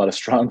 although there's a lot of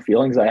strong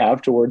feelings I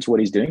have towards what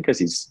he's doing because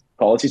his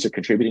policies are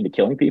contributing to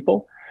killing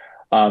people.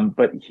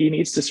 But he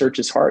needs to search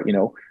his heart,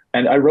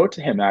 And I wrote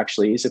to him,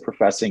 actually. He's a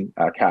professing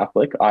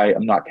Catholic. I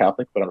am not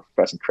Catholic, but I'm a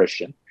professing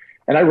Christian.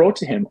 And I wrote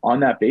to him on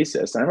that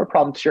basis. And I have a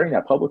problem sharing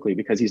that publicly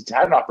because he's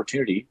had an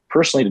opportunity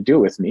personally to do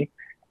it with me.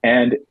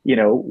 And,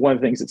 one of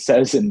the things it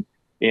says in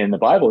the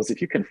Bible is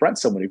if you confront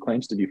someone who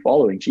claims to be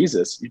following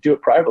Jesus, you do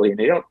it privately, and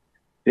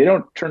they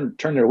don't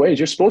turn their ways.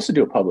 You're supposed to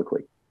do it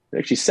publicly. It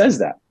actually says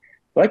that.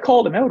 But I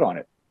called him out on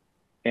it.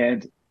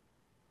 And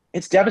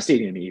it's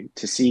devastating to me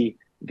to see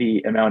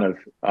the amount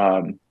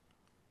of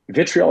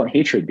vitriol and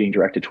hatred being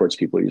directed towards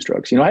people who use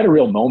drugs. I had a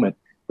real moment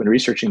when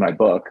researching my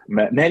book,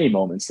 many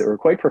moments that were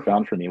quite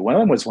profound for me. One of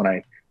them was when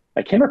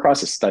I came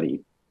across a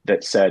study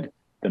that said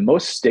the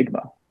most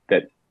stigma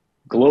that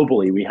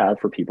globally we have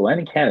for people, and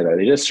in Canada,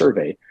 they did a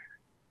survey,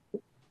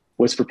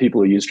 was for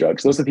people who use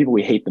drugs. Those are the people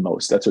we hate the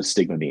most. That's what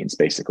stigma means,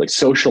 basically.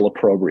 Social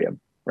opprobrium,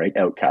 right?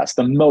 Outcast.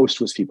 The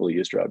most was people who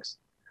use drugs,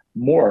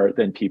 more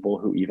than people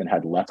who even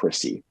had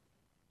leprosy,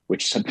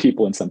 which some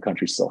people in some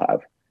countries still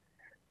have.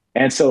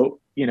 And so,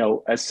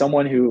 as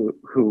someone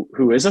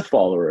who is a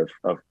follower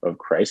of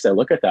Christ, I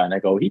look at that and I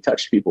go, he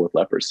touched people with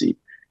leprosy.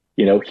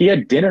 He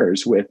had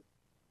dinners with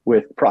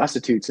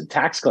prostitutes and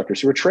tax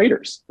collectors who were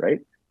traitors, right?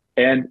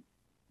 And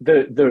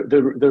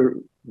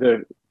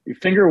the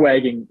finger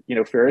wagging,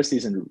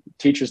 Pharisees and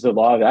teachers of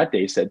the law of that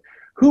day said,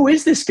 who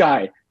is this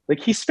guy? Like,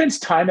 he spends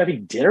time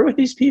having dinner with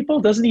these people.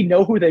 Doesn't he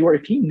know who they were?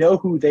 If he knew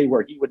who they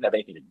were, he wouldn't have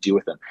anything to do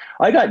with them.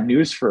 I got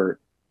news for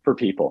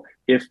people.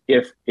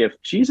 If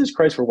Jesus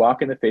Christ were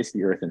walking the face of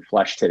the earth in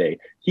flesh today,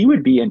 he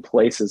would be in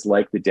places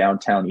like the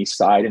downtown east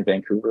side in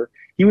Vancouver.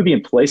 He would be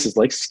in places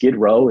like Skid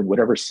Row in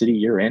whatever city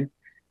you're in.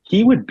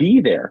 He would be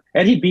there.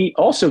 And he'd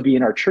also be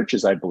in our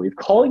churches, I believe,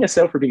 calling us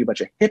out for being a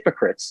bunch of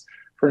hypocrites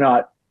for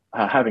not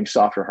having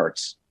softer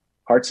hearts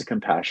of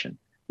compassion.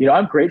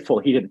 I'm grateful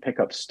he didn't pick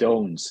up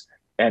stones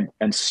and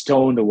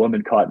stone the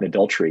woman caught in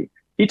adultery.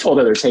 He told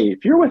others, hey,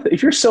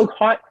 if you're so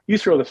hot, you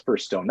throw the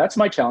first stone. That's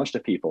my challenge to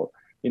people.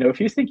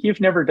 If you think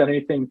you've never done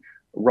anything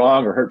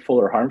wrong or hurtful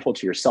or harmful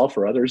to yourself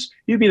or others,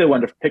 you'd be the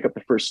one to pick up the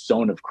first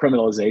stone of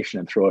criminalization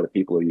and throw it at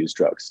people who use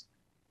drugs.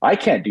 I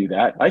can't do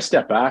that. I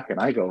step back and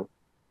I go,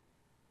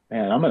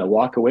 man, I'm going to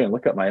walk away and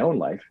look at my own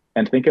life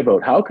and think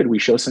about how could we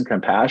show some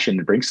compassion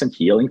and bring some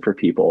healing for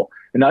people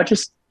and not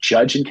just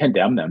judge and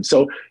condemn them.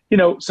 So,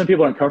 some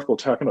people aren't comfortable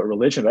talking about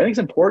religion, but I think it's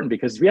important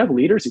because we have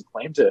leaders who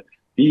claim to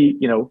be,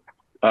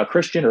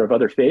 Christian or of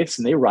other faiths,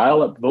 and they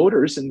rile up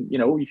voters. And,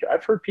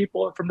 I've heard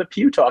people from the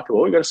pew talk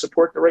about, we got to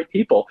support the right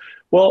people.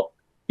 Well,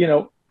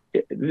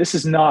 this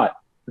is not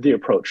the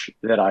approach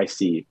that I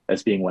see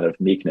as being one of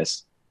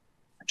meekness,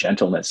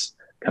 gentleness,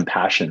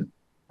 compassion,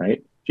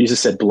 right? Jesus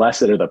said,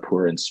 blessed are the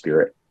poor in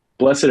spirit.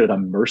 Blessed are the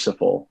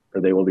merciful, for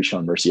they will be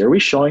shown mercy. Are we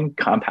showing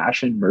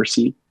compassion,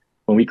 mercy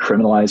when we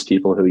criminalize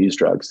people who use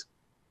drugs?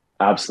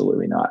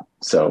 Absolutely not.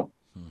 So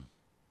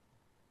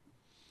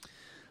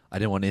I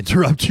didn't want to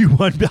interrupt you,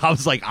 but I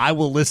was like, I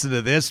will listen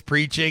to this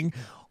preaching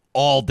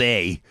all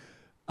day.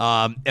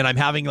 And I'm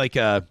having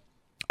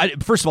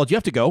first of all, do you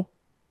have to go?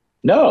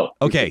 No.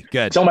 Okay,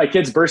 good. Until my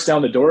kids burst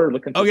down the door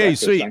looking for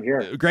breakfast, sweet. I'm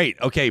here. Great.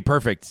 Okay,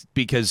 perfect.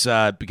 Because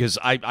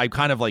I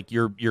kind of like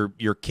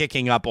you're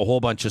kicking up a whole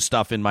bunch of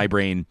stuff in my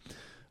brain,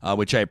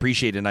 which I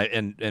appreciate,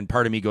 and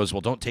part of me goes,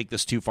 well, don't take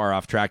this too far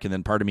off track, and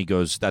then part of me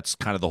goes, that's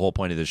kind of the whole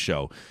point of this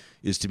show,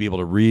 is to be able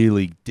to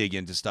really dig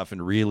into stuff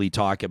and really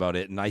talk about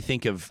it. And I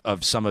think of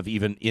some of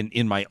even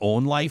in my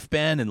own life,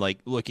 Ben, and like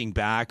looking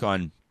back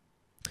on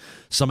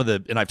some of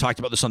the, and I've talked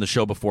about this on the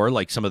show before,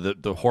 like some of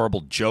the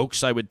horrible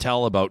jokes I would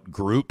tell about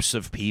groups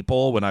of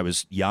people when I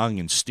was young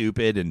and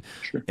stupid and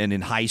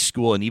in high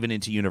school and even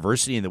into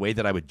university, and the way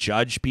that I would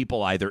judge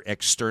people either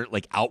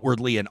like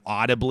outwardly and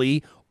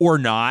audibly or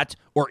not,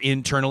 or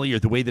internally, or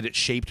the way that it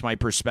shaped my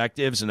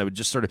perspectives. And I would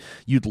just sort of,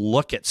 you'd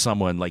look at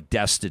someone like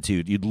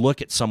destitute, you'd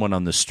look at someone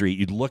on the street,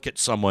 you'd look at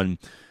someone,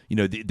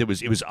 it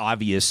was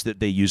obvious that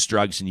they used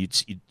drugs, and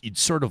you'd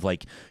sort of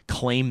like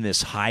claim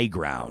this high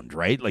ground,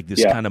 right? Like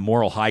this kind of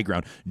moral high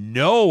ground.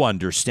 No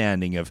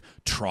understanding of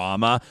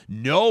trauma,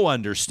 no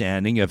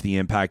understanding of the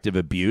impact of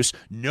abuse,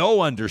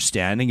 no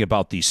understanding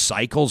about these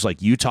cycles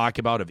like you talk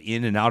about of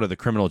in and out of the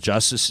criminal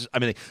justice. I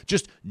mean,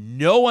 just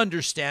no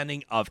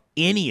understanding of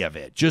any of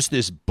it. Just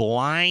this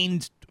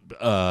blind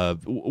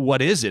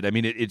what is it? I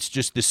mean, it's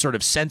just this sort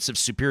of sense of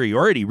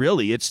superiority,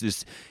 really. It's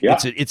this,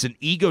 it's an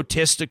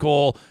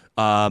egotistical,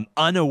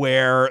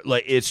 unaware,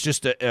 like it's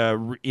just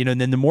and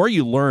then the more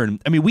you learn,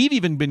 I mean, we've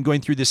even been going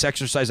through this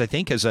exercise, I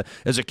think, as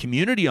a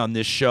community on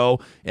this show,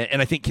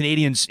 and I think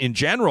Canadians in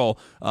general,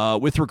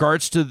 with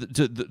regards to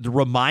the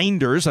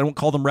reminders. I won't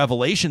call them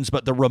revelations,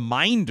 but the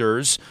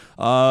reminders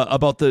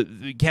about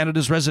the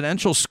Canada's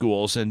residential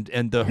schools and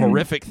the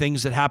horrific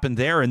things that happened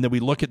there, and then we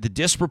look at the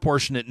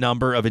disproportionate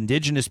number of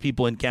Indigenous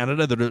people in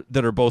Canada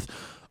that are both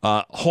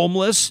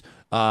homeless.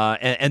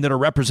 And that are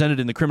represented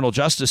in the criminal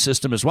justice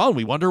system as well. And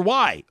we wonder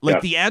why.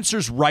 Like the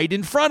answer's right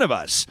in front of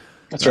us.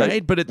 That's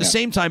right. But at the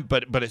same time,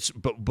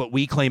 but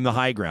we claim the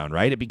high ground,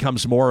 right? It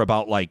becomes more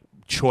about like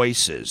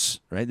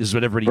choices, right? This is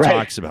what everybody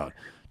talks about.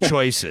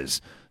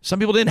 Choices. Some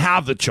people didn't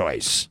have the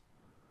choice.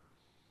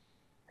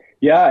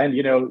 Yeah, and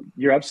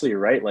you're absolutely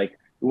right. Like,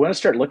 we want to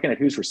start looking at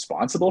who's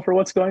responsible for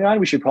what's going on.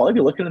 We should probably be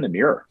looking in the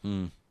mirror.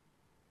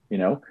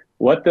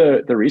 What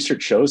the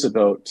research shows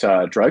about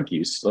drug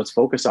use, let's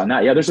focus on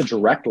that. Yeah, there's a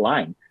direct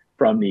line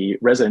from the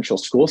residential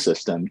school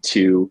system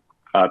to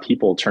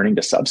people turning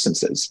to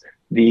substances.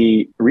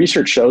 The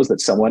research shows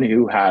that someone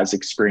who has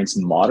experienced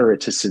moderate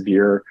to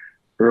severe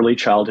early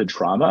childhood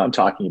trauma, I'm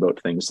talking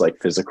about things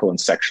like physical and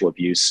sexual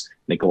abuse,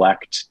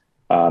 neglect,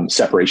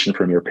 separation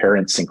from your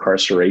parents,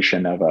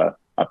 incarceration of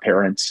a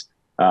parent,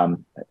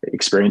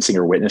 experiencing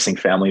or witnessing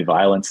family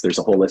violence. There's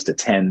a whole list of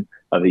 10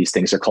 of these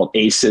things. They're called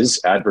ACEs,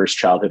 adverse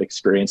childhood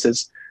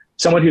experiences.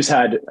 Someone who's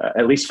had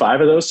at least 5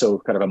 of those, so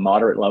kind of a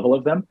moderate level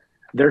of them,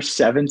 they're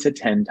 7 to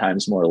 10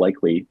 times more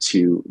likely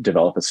to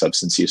develop a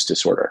substance use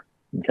disorder.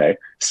 Okay,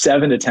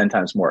 7 to 10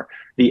 times more.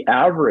 The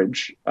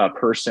average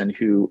person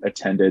who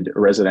attended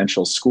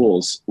residential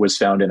schools was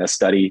found in a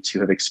study to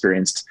have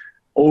experienced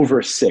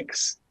over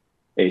 6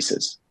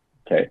 ACEs.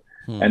 Okay,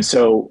 and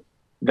so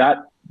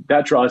that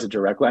draws a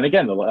direct line.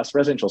 Again, the last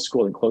residential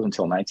school didn't close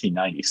until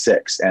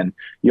 1996. And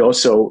you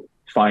also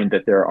find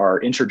that there are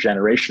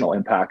intergenerational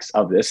impacts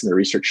of this, and the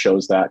research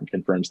shows that and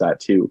confirms that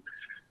too.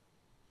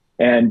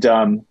 And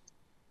I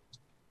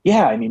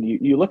mean,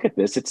 you look at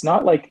this, it's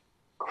not like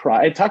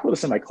I talk about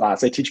this in my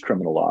class. I teach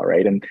criminal law,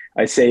 right? And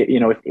I say,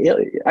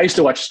 I used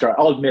to watch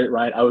I'll admit it,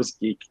 Ryan, I was a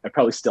geek. I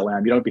probably still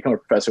am. You don't become a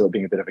professor without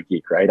being a bit of a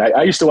geek, right?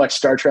 I used to watch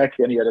Star Trek.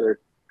 Any other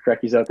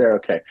Trekkies out there?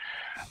 Okay.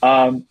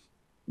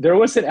 There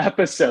was an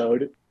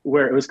episode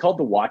where it was called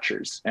The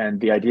Watchers, and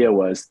the idea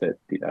was that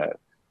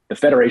the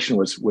Federation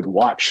would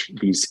watch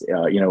these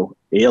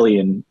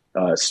alien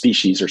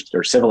species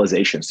or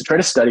civilizations to try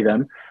to study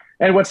them,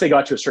 and once they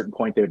got to a certain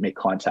point, they would make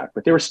contact.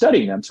 But they were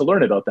studying them to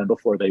learn about them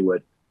before they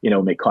would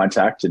make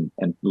contact and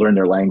learn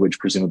their language,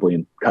 presumably,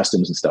 and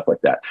customs and stuff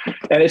like that.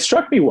 And it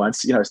struck me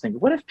once, I was thinking,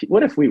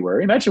 what if we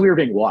were? Imagine we were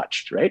being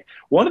watched, right?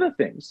 One of the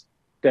things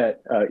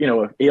that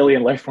an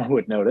alien life form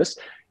would notice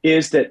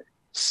is that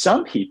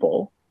some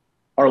people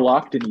are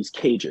locked in these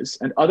cages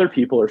and other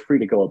people are free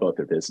to go about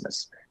their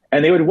business.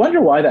 And they would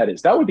wonder why that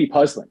is. That would be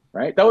puzzling,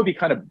 right? That would be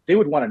they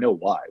would want to know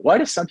why. Why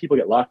do some people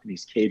get locked in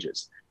these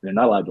cages and they're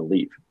not allowed to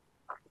leave?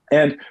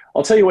 And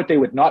I'll tell you what they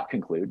would not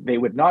conclude. They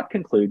would not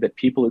conclude that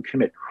people who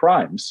commit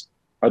crimes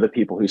are the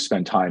people who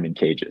spend time in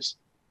cages.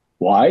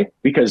 Why?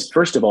 Because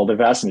first of all, the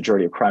vast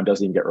majority of crime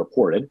doesn't even get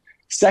reported.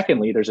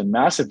 Secondly, there's a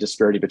massive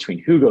disparity between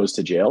who goes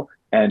to jail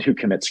and who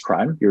commits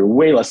crime. You're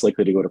way less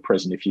likely to go to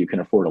prison if you can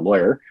afford a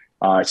lawyer.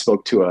 I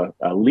spoke to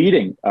a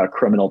leading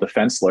criminal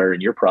defense lawyer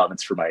in your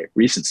province for my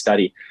recent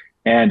study.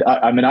 And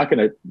I'm not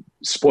going to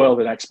spoil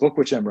the next book,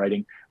 which I'm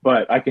writing,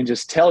 but I can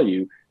just tell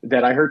you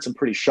that I heard some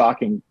pretty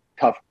shocking,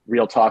 tough,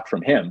 real talk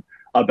from him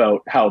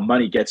about how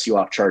money gets you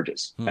off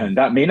charges. And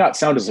that may not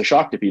sound as a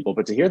shock to people,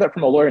 but to hear that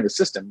from a lawyer in the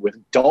system with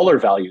dollar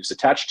values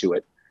attached to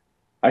it,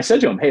 I said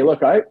to him, hey,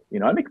 look, I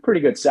make a pretty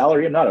good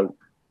salary. I'm not a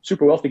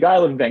super wealthy guy. I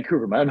live in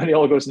Vancouver. My money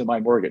all goes into my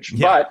mortgage.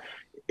 Yeah. But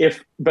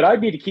but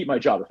I'd need to keep my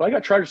job. If I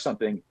got charged with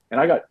something and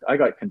I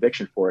got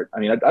conviction for it, I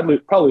mean, I'd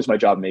probably lose my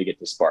job and maybe get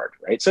disbarred,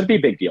 right? So it'd be a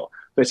big deal.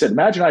 But I said,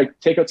 imagine I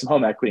take out some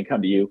home equity and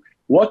come to you.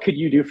 What could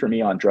you do for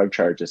me on drug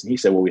charges? And he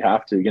said, well, we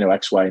have to,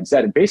 X, Y, and Z.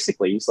 And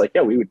basically he's like,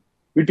 yeah, we'd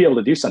be able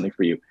to do something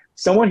for you.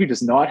 Someone who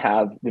does not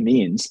have the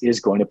means is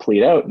going to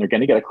plead out and they're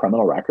going to get a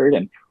criminal record.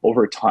 And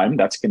over time,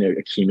 that's going to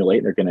accumulate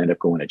and they're going to end up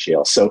going to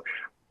jail. So,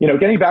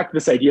 getting back to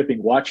this idea of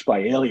being watched by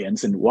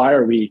aliens and why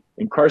are we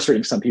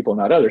incarcerating some people and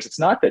not others? It's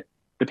not that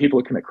the people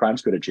who commit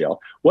crimes go to jail.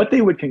 What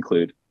they would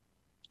conclude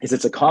is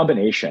it's a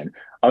combination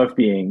of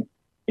being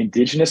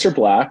Indigenous or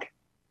Black,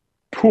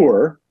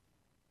 poor,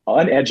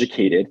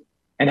 uneducated,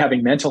 and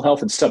having mental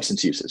health and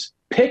substance uses.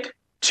 Pick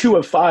 2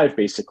 of 5,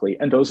 basically,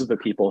 and those are the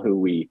people who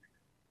we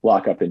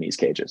lock up in these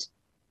cages.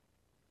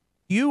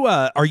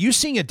 Are you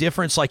seeing a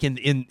difference, like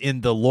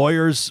in the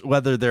lawyers,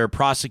 whether they're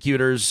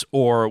prosecutors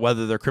or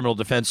whether they're criminal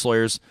defense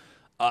lawyers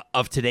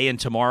of today and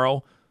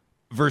tomorrow,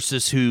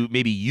 versus who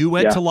maybe you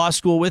went to law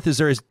school with? Is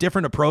there a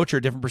different approach or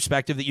a different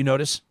perspective that you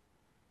notice?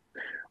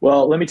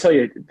 Well, let me tell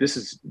you, this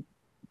is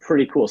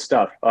pretty cool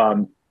stuff.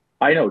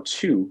 I know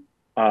 2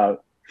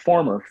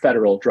 former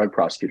federal drug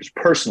prosecutors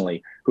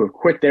personally who have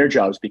quit their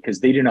jobs because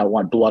they do not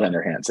want blood on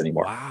their hands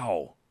anymore.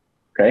 Wow.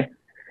 Okay.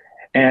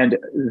 And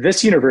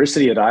this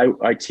university that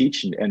I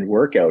teach and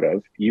work out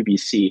of,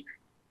 UBC,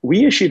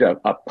 we issued a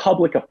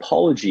public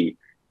apology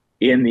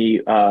in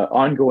the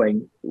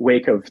ongoing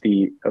wake of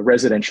the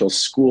residential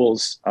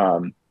schools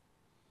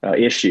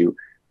issue,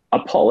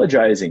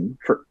 apologizing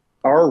for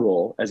our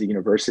role as a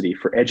university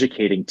for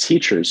educating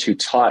teachers who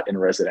taught in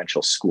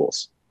residential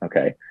schools,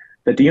 okay?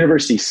 That the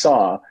university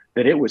saw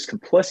that it was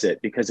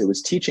complicit because it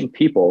was teaching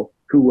people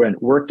who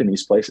worked in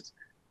these places.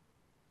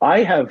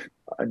 I have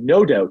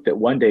no doubt that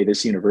one day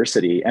this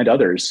university and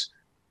others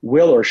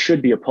will or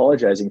should be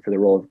apologizing for the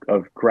role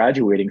of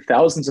graduating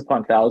thousands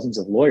upon thousands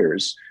of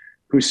lawyers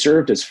who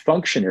served as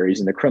functionaries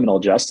in the criminal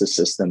justice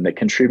system that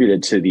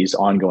contributed to these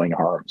ongoing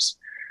harms.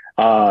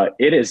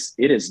 It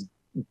is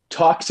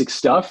toxic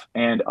stuff.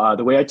 And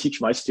the way I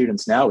teach my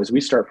students now is we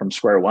start from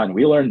square one.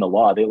 We learn the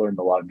law. They learn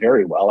the law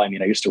very well. I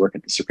mean, I used to work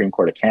at the Supreme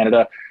Court of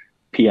Canada,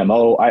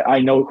 PMO. I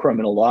know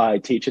criminal law. I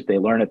teach it. They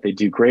learn it. They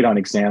do great on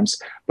exams,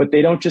 but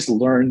they don't just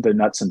learn the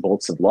nuts and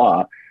bolts of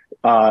law.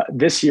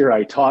 This year,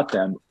 I taught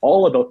them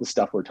all about the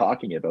stuff we're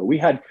talking about. We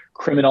had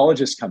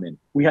criminologists come in.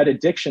 We had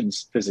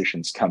addictions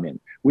physicians come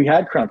in. We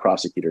had Crown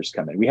prosecutors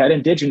come in. We had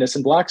Indigenous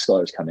and Black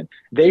scholars come in.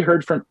 They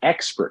heard from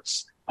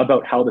experts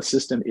about how the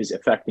system is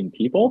affecting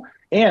people.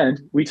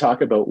 And we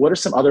talk about what are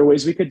some other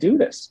ways we could do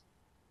this.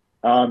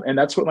 And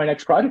that's what my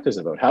next project is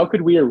about. How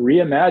could we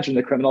reimagine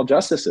the criminal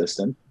justice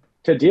system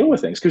to deal with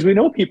things? Because we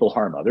know people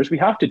harm others. We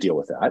have to deal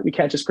with that. We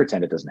can't just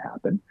pretend it doesn't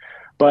happen.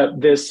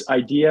 But this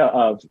idea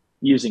of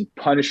using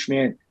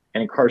punishment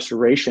and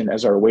incarceration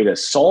as our way to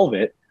solve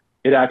it,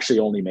 it actually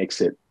only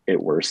makes it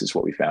worse, is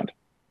what we found.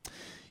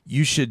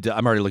 You should.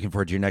 I'm already looking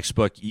forward to your next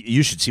book.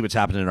 You should see what's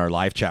happening in our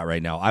live chat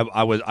right now.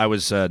 I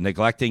was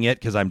neglecting it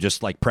because I'm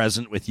just like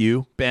present with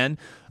you, Ben.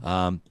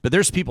 But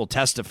there's people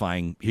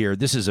testifying here.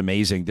 This is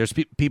amazing. There's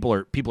people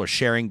are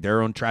sharing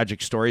their own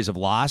tragic stories of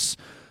loss.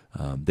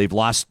 They've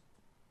lost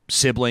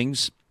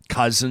siblings,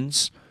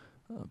 cousins.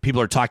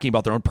 People are talking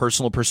about their own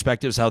personal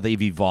perspectives, how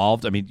they've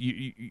evolved. I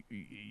mean,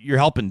 you're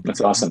helping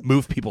That's awesome.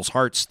 Move people's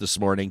hearts this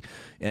morning,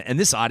 and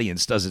this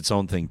audience does its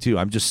own thing too.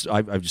 I just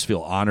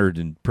feel honored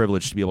and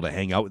privileged to be able to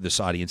hang out with this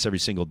audience every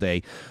single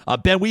day.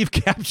 Ben, we've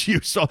kept you,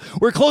 so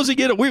we're closing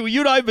in. You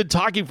and I have been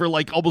talking for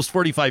like almost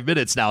 45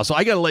 minutes now, so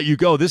I got to let you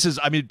go. This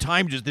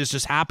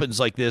just happens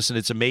like this, and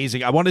it's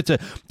amazing. I wanted to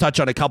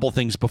touch on a couple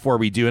things before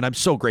we do, and I'm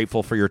so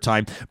grateful for your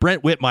time.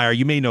 Brent Whitmire,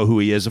 you may know who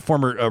he is, a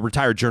former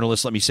retired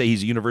journalist. Let me say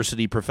he's a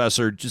university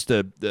professor, just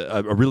a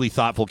really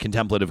thoughtful,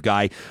 contemplative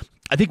guy.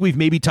 I think we've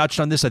maybe touched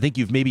on this. I think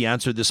you've maybe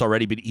answered this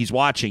already, but he's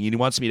watching, and he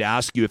wants me to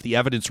ask you if the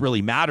evidence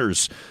really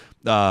matters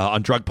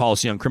on drug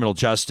policy, on criminal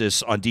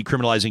justice, on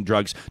decriminalizing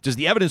drugs. Does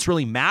the evidence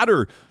really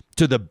matter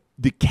to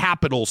the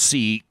capital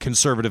C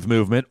conservative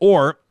movement,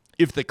 or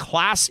if the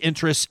class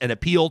interests and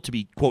appeal to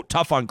be, quote,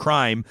 tough on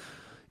crime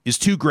is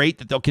too great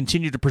that they'll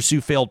continue to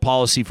pursue failed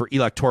policy for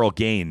electoral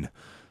gain?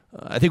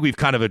 I think we've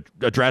kind of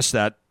addressed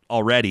that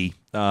already.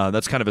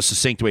 That's kind of a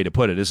succinct way to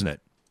put it, isn't it?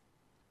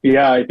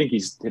 Yeah, I think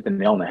he's hit the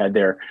nail on the head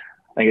there.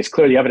 I think it's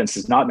clear the evidence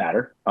does not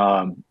matter.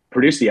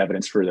 Produce the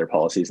evidence for their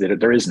policies.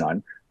 There is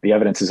none. The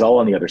evidence is all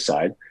on the other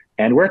side.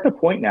 And we're at the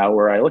point now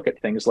where I look at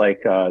things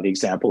like the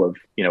example of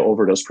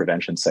overdose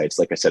prevention sites.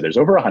 Like I said, there's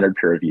over 100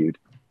 peer-reviewed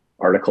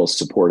articles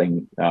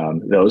supporting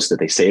those, that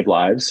they save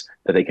lives,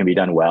 that they can be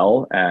done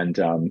well, and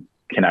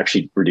can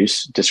actually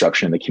reduce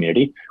disruption in the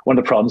community. One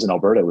of the problems in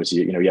Alberta was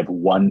you have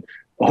one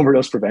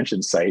overdose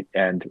prevention site,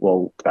 and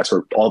that's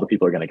where all the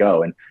people are going to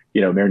go. And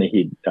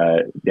Mirnaheed,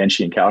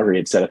 Denshi, and Calgary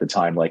had said at the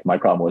time, like, my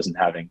problem wasn't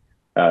having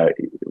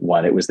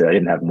one; it was that I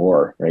didn't have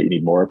more. Right, you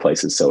need more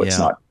places, so it's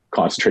not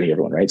concentrating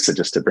everyone. Right, so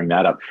just to bring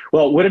that up.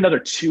 Well, would another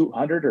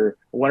 200 or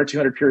 100 or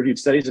 200 peer-reviewed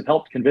studies have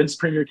helped convince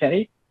Premier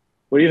Kenney?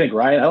 What do you think,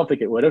 Ryan? I don't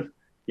think it would have.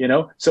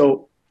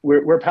 So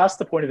we're past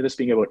the point of this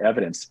being about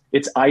evidence.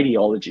 It's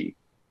ideology.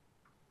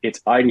 it's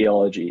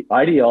ideology.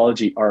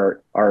 Ideology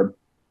are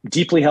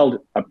deeply held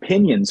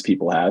opinions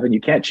people have, and you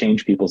can't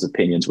change people's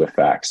opinions with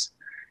facts.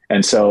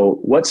 And so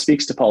what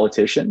speaks to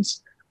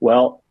politicians?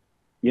 Well,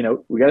 we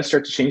got to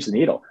start to change the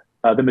needle.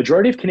 The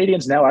majority of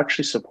Canadians now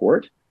actually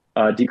support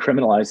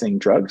decriminalizing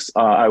drugs.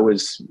 I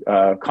was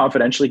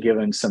confidentially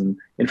given some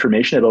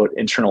information about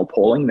internal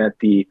polling that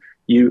the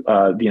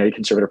United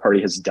Conservative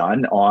Party has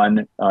done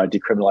on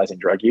decriminalizing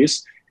drug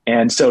use.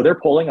 And so they're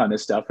polling on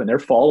this stuff and they're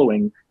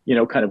following,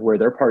 kind of where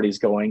their party's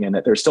going, and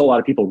that there's still a lot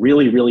of people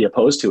really, really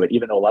opposed to it,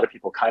 even though a lot of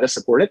people kind of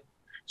support it.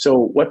 So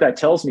what that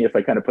tells me, if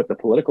I kind of put the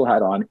political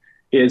hat on,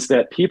 is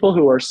that people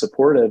who are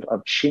supportive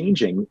of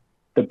changing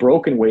the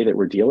broken way that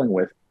we're dealing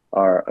with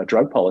our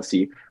drug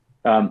policy,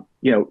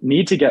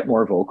 need to get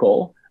more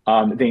vocal.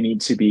 They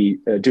need to be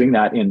doing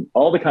that in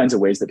all the kinds of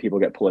ways that people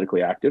get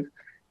politically active.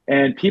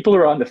 And people who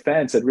are on the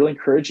fence, I'd really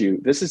encourage you.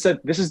 This is a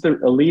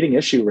leading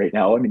issue right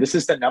now. I mean, this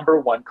is the number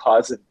one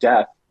cause of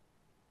death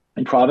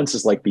in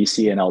provinces like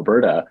BC and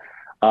Alberta.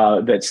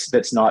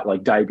 That's not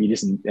like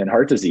diabetes and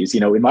heart disease.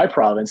 In my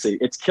province,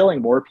 it's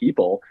killing more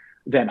people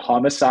than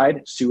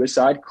homicide,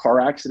 suicide,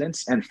 car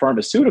accidents, and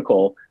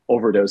pharmaceutical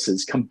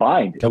overdoses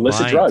combined.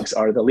 Illicit drugs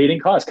are the leading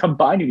cause.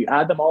 Combined, you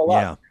add them all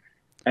up.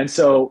 And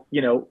so,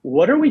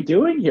 what are we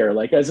doing here?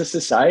 Like, as a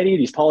society,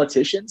 these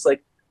politicians,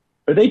 like,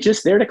 are they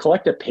just there to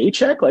collect a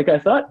paycheck? Like, I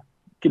thought,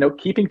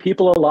 keeping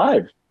people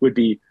alive would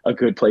be a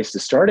good place to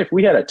start. If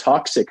we had a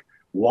toxic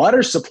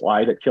water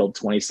supply that killed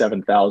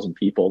 27,000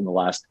 people in the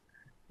last,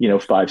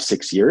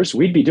 5-6 years,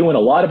 we'd be doing a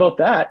lot about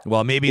that.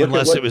 Well, maybe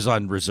unless it was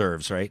on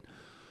reserves, right?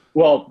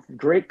 Well,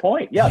 great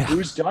point. Yeah.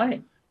 Who's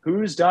dying?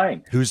 Who's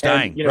dying?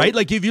 Right?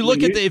 Like, if you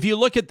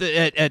look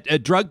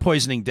at drug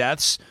poisoning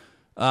deaths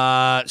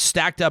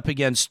stacked up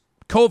against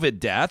COVID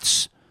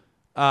deaths,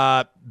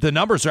 the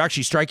numbers are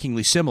actually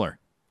strikingly similar.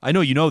 I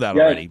know you know that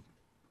already.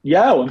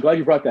 Yeah, well, I'm glad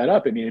you brought that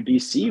up. I mean, in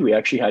BC, we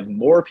actually had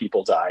more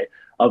people die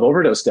of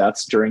overdose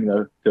deaths during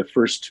the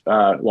first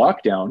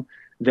lockdown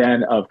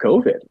than of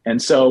COVID.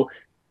 And so,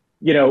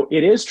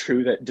 it is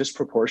true that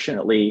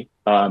disproportionately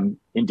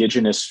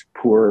Indigenous,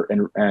 poor,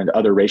 and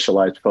other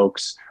racialized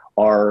folks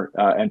are,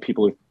 and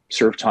people who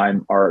serve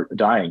time are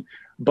dying.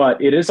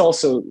 But it is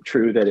also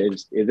true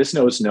that this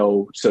knows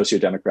no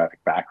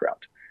sociodemographic background.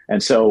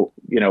 And so,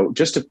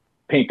 just to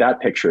paint that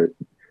picture,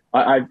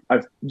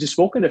 I've just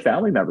spoken to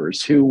family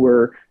members who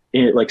were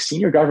like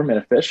senior government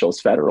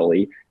officials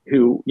federally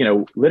who,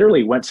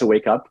 literally went to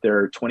wake up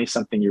their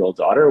 20-something-year-old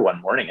daughter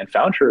one morning and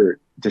found her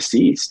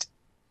deceased.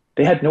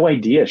 They had no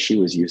idea she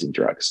was using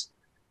drugs.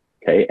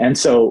 Okay. And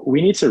so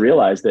we need to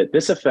realize that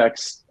this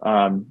affects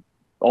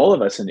all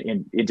of us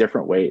in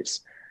different ways.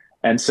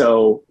 And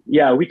so,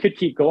 yeah, we could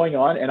keep going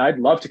on, and I'd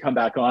love to come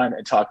back on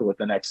and talk about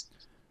the next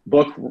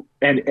book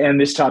and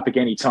this topic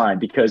anytime,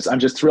 because I'm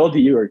just thrilled that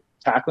you are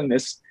tackling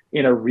this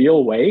in a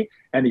real way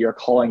and that you're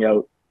calling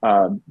out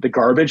the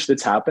garbage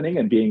that's happening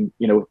and being,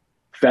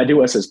 fed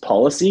to us as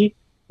policy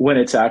when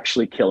it's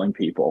actually killing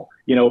people.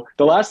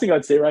 The last thing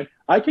I'd say, Ryan,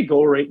 I could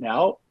go right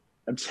now.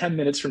 I'm 10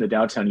 minutes from the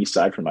downtown east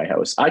side from my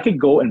house. I could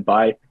go and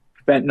buy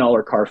fentanyl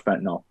or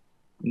carfentanil,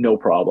 no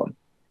problem.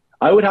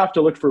 I would have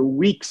to look for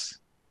weeks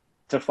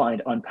to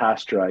find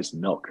unpasteurized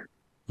milk.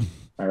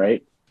 All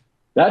right.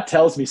 That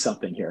tells me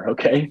something here.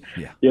 Okay.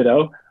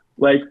 Yeah.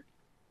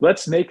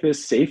 Let's make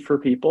this safe for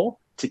people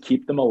to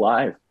keep them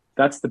alive.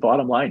 That's the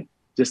bottom line.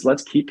 Just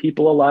let's keep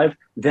people alive.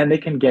 Then they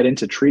can get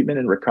into treatment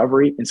and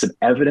recovery, and some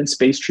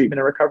evidence-based treatment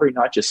and recovery,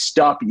 not just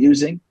stop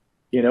using,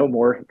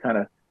 more kind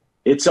of,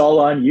 it's all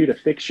on you to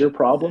fix your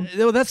problem.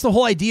 That's the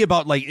whole idea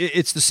about, like,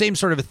 it's the same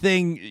sort of a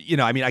thing.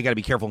 I mean, I got to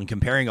be careful in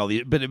comparing all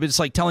these, but it's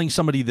like telling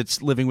somebody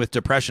that's living with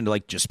depression to,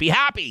 like, just be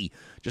happy,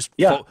 just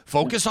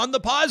focus on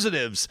the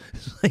positives.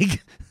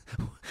 Like,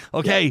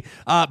 okay.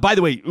 Yeah. By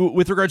the way,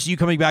 with regards to you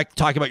coming back to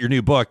talk about your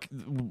new book,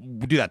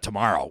 we'll do that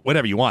tomorrow,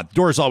 whenever you want. The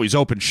door is always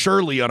open.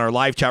 Shirley on our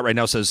live chat right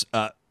now says,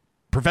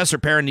 Professor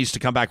Perrin needs to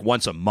come back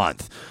once a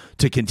month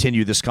to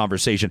continue this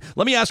conversation.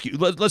 Let me ask you,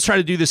 let's try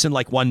to do this in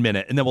like 1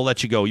 minute, and then we'll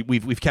let you go.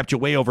 We've kept you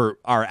way over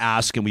our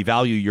ask, and we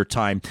value your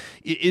time.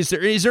 Is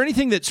there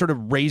anything that sort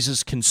of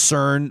raises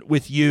concern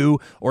with you,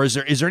 or is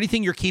there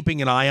anything you're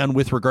keeping an eye on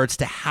with regards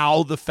to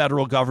how the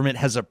federal government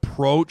has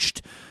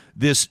approached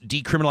this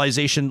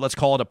decriminalization, let's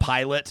call it a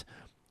pilot,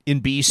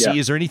 in BC? Yeah.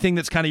 Is there anything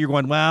that's kind of, you're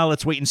going, well,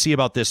 let's wait and see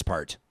about this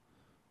part?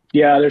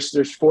 Yeah,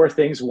 there's four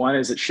things. One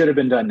is it should have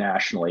been done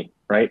nationally,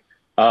 right?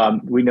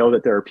 We know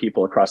that there are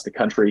people across the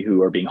country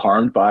who are being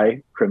harmed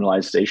by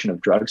criminalization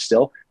of drugs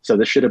still. So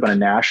this should have been a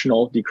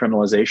national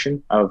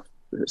decriminalization of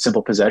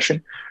simple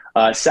possession.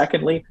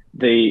 Secondly,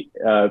 the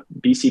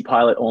BC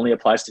pilot only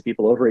applies to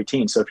people over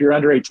 18. So if you're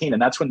under 18,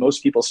 and that's when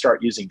most people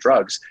start using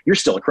drugs, you're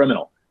still a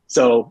criminal.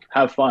 So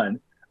have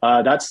fun.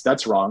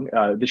 That's wrong.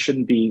 This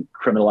shouldn't be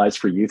criminalized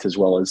for youth as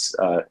well as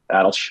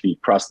adults. Should be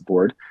across the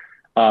board.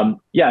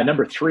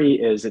 Number three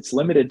is it's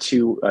limited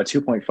to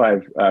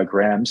 2.5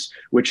 grams,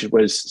 which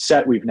was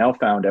set. We've now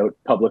found out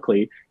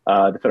publicly.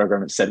 The federal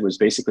government said was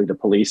basically the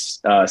police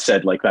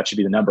said like that should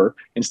be the number.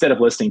 Instead of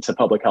listening to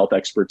public health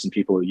experts and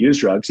people who use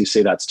drugs who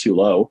say that's too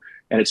low,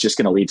 and it's just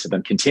going to lead to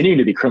them continuing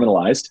to be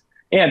criminalized.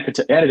 And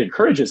it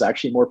encourages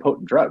actually more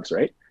potent drugs,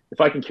 right? If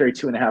I can carry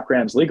 2.5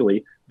 grams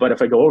legally, but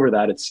if I go over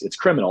that, it's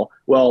criminal.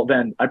 Well,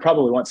 then I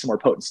probably want some more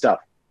potent stuff,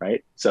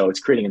 right? So it's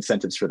creating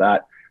incentives for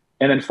that.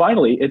 And then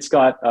finally, it's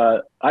got,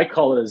 I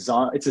call it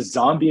it's a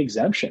zombie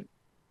exemption.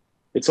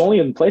 It's only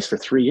in place for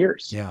 3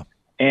 years. Yeah.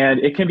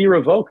 And it can be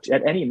revoked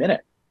at any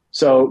minute.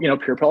 So,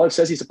 Pierre Poilievre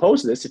says he's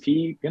opposed to this. If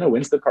he,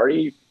 wins the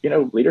party,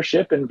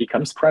 leadership and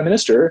becomes prime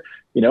minister,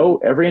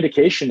 every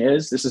indication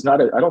is this is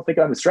not I don't think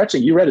I'm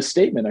stretching. You read a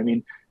statement. I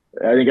mean,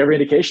 I think every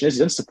indication is he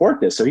doesn't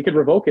support this. So he could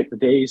revoke it the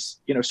day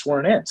he's,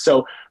 sworn in.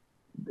 So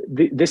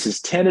this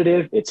is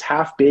tentative. It's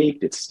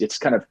half-baked. It's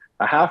kind of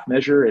a half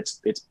measure.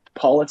 It's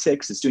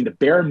politics. It's doing the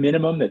bare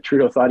minimum that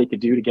Trudeau thought he could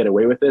do to get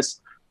away with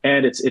this.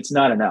 And it's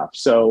not enough.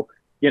 So,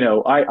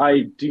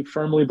 I do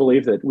firmly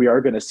believe that we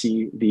are going to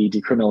see the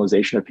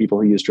decriminalization of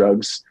people who use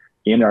drugs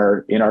in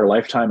our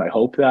lifetime. I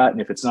hope that. And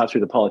if it's not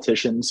through the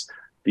politicians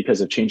because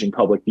of changing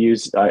public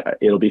views,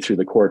 it'll be through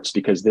the courts,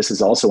 because this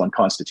is also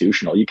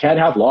unconstitutional. You can't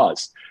have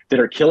laws that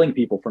are killing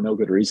people for no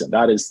good reason.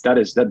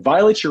 That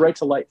violates your right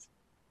to life.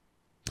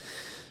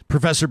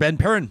 Professor Ben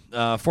Perrin,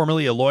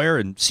 formerly a lawyer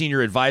and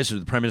senior advisor to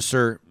the Prime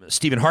Minister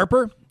Stephen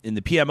Harper in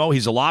the PMO.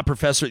 He's a law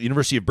professor at the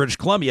University of British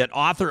Columbia and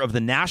author of the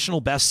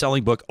national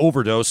best-selling book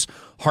Overdose,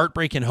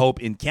 Heartbreak and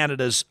Hope in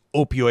Canada's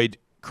Opioid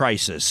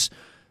Crisis.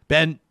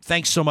 Ben,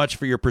 thanks so much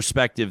for your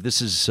perspective.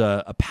 This is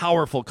a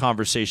powerful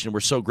conversation. We're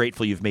so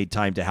grateful you've made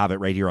time to have it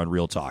right here on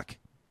Real Talk.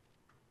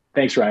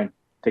 Thanks, Ryan.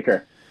 Take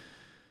care.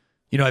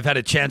 I've had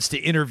a chance to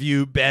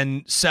interview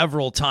Ben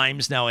several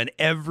times now, and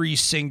every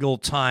single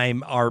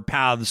time our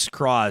paths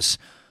cross,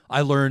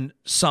 I learn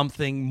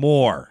something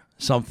more,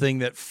 something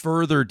that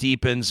further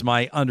deepens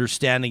my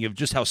understanding of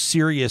just how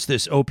serious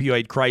this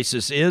opioid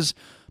crisis is,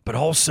 but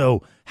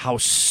also how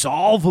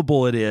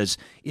solvable it is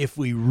if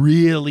we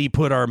really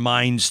put our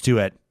minds to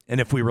it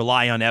and if we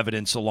rely on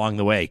evidence along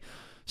the way.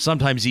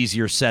 Sometimes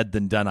easier said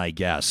than done, I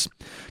guess.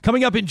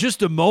 Coming up in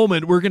just a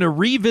moment, we're going to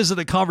revisit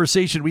a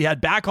conversation we had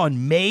back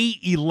on May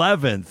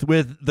 11th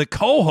with the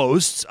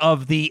co-hosts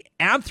of the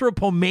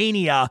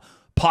Anthropomania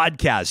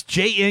podcast,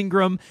 Jay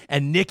Ingram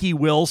and Nikki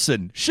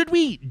Wilson. Should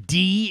we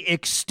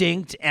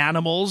de-extinct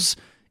animals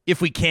if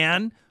we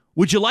can?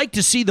 Would you like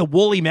to see the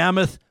woolly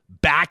mammoth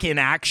back in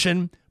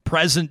action,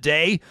 present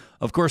day?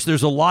 Of course,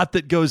 there's a lot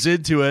that goes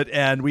into it,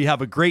 and we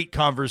have a great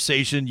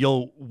conversation.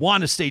 You'll want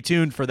to stay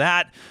tuned for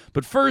that.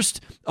 But first,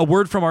 a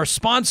word from our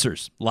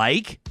sponsors,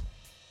 like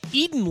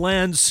Eden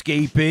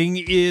Landscaping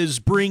is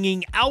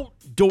bringing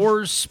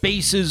outdoor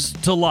spaces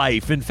to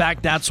life. In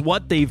fact, that's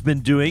what they've been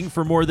doing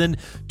for more than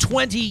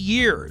 20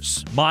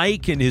 years.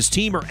 Mike and his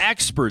team are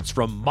experts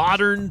from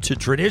modern to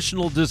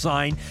traditional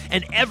design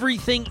and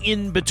everything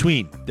in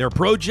between. Their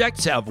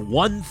projects have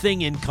one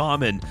thing in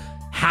common: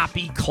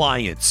 happy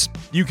clients.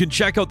 You can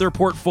check out their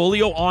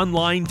portfolio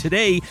online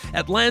today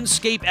at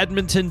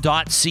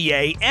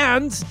landscapeedmonton.ca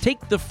and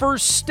take the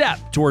first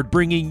step toward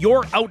bringing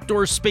your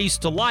outdoor space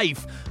to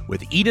life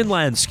with Eden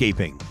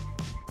Landscaping.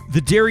 The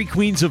Dairy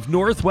Queens of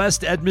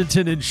Northwest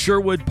Edmonton and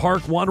Sherwood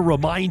Park want to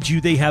remind you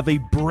they have a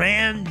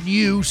brand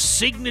new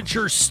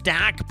signature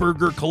stack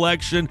burger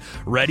collection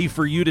ready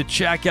for you to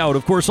check out.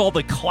 Of course, all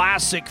the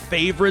classic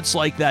favorites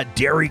like that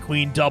Dairy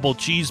Queen double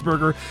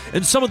cheeseburger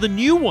and some of the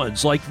new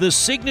ones like the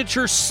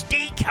signature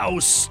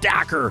steakhouse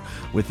stacker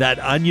with that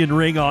onion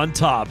ring on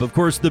top. Of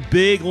course, the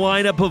big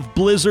lineup of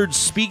Blizzard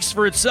speaks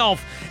for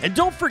itself. And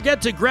don't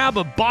forget to grab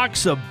a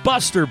box of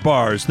Buster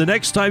Bars the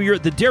next time you're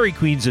at the Dairy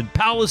Queens in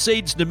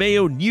Palisades,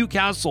 Nemeo,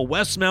 Newcastle,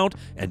 Westmount,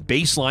 and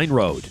Baseline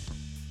Road.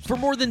 For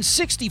more than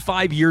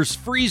 65 years,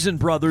 Friesen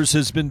Brothers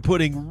has been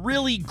putting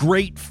really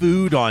great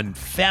food on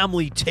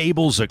family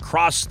tables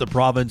across the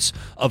province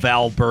of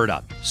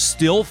Alberta.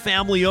 Still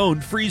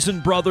family-owned,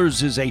 Friesen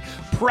Brothers is a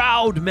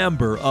proud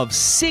member of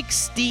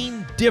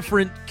 16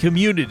 different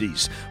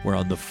communities, where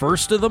on the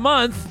first of the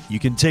month, you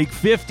can take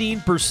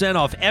 15%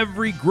 off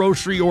every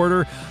grocery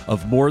order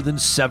of more than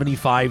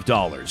 $75.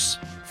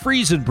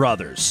 Friesen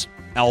Brothers,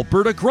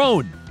 Alberta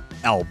grown,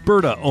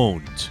 Alberta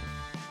owned.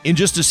 In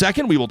just a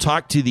second, we will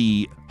talk to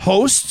the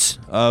hosts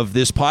of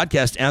this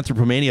podcast,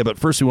 Anthropomania. But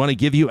first, we want to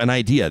give you an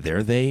idea.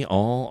 There they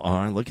all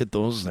are. Look at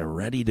those. They're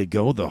ready to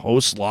go. The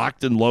hosts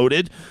locked and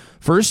loaded.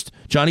 First,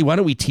 Johnny, why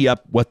don't we tee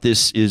up what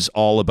this is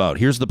all about?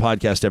 Here's the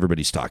podcast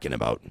everybody's talking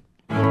about.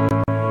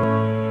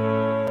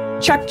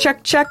 Check,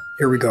 check, check.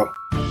 Here we go.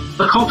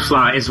 The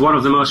corpseflower is one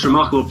of the most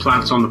remarkable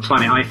plants on the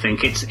planet, I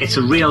think. It's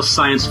a real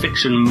science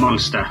fiction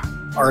monster.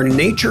 Are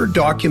nature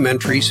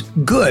documentaries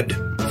good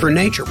for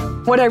nature?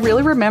 What I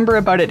really remember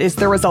about it is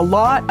there was a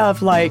lot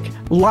of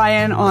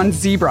lion on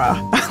zebra,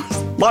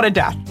 a lot of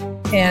death.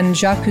 And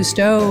Jacques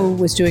Cousteau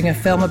was doing a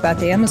film about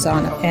the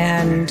Amazon,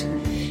 and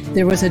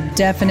there was a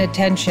definite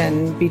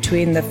tension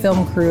between the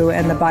film crew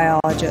and the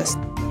biologist.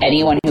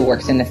 Anyone who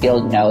works in the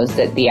field knows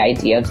that the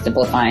idea of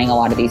simplifying a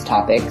lot of these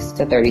topics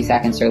to 30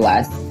 seconds or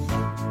less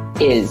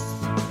is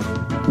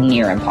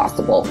near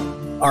impossible.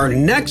 Our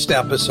next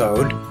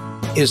episode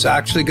is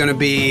actually going to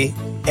be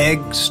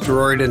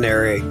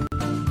extraordinary.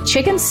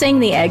 Chickens sing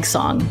the egg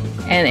song.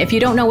 And if you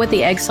don't know what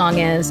the egg song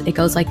is, it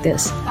goes like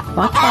this.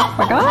 Bok, bok,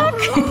 bok,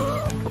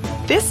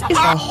 bok. This is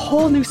a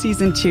whole new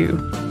season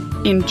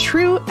 2. In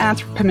true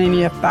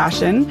Anthropomania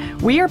fashion,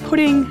 we are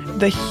putting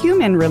the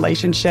human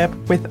relationship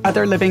with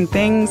other living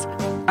things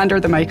under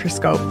the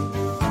microscope.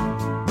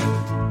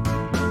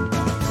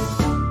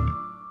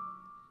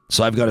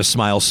 So I've got a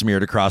smile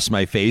smeared across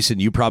my face,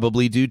 and you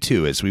probably do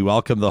too, as we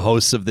welcome the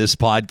hosts of this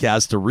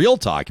podcast to Real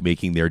Talk,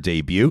 making their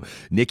debut,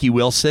 Nikki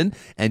Wilson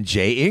and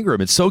Jay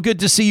Ingram. It's so good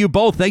to see you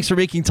both. Thanks for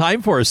making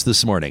time for us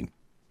this morning.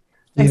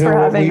 Thanks for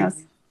having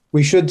us.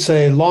 We should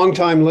say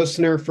long-time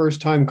listener,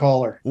 first-time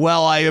caller.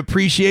 Well, I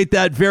appreciate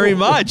that very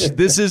much.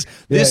 This is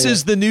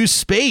the new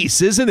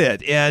space, isn't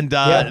it? And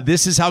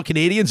this is how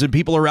Canadians and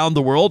people around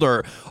the world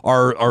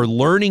are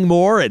learning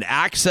more and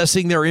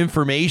accessing their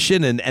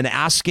information and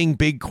asking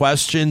big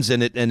questions.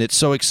 And it's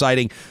so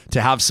exciting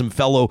to have some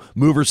fellow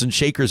movers and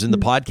shakers in the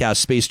podcast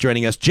space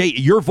joining us. Jay,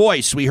 your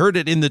voice, we heard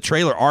it in the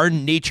trailer. Are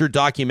nature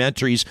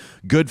documentaries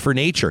good for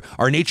nature?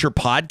 Are nature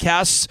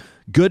podcasts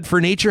good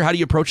for nature? How do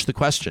you approach the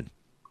question?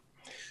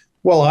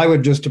 Well, I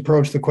would just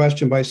approach the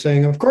question by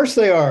saying, of course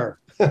they are.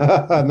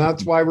 And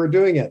that's why we're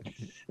doing it.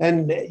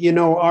 And,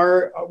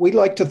 we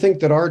like to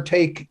think that our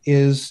take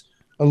is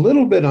a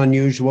little bit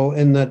unusual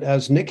in that,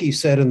 as Nikki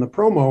said in the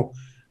promo,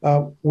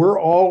 we're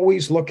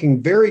always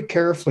looking very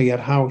carefully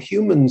at how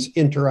humans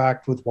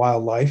interact with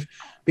wildlife,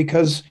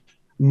 because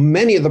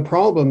many of the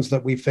problems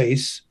that we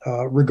face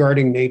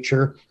regarding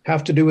nature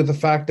have to do with the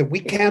fact that we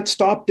can't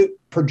stop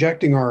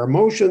projecting our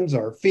emotions,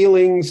 our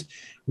feelings.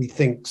 We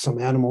think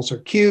some animals are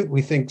cute.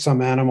 We think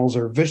some animals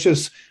are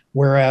vicious,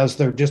 whereas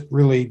they're just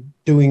really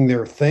doing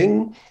their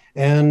thing.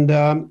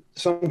 And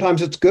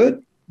sometimes it's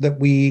good that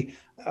we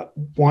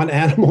want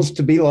animals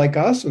to be like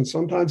us, and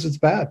sometimes it's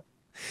bad.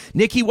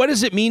 Nikki, what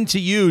does it mean to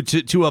you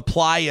to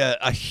apply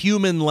a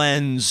human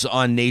lens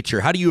on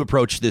nature? How do you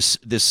approach this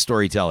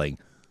storytelling?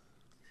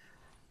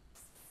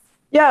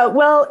 Yeah,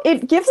 well,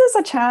 it gives us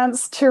a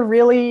chance to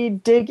really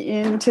dig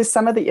into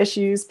some of the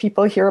issues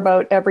people hear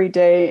about every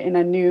day in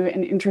a new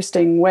and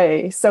interesting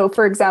way. So,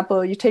 for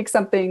example, you take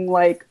something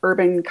like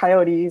urban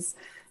coyotes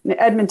in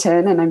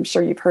Edmonton, and I'm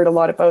sure you've heard a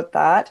lot about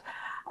that.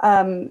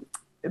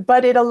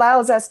 But it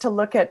allows us to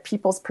look at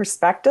people's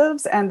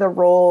perspectives and the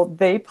role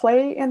they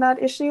play in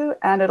that issue.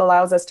 And it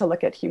allows us to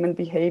look at human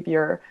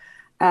behavior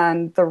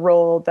and the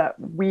role that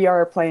we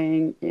are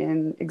playing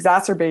in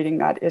exacerbating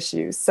that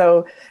issue.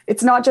 So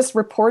it's not just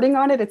reporting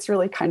on it, it's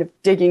really kind of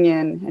digging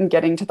in and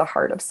getting to the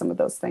heart of some of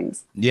those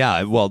things.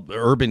 Yeah, well,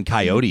 urban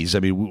coyotes,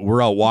 I mean,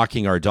 we're out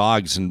walking our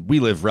dogs, and we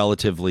live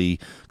relatively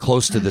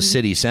close to the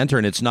city center,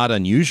 and it's not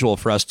unusual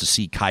for us to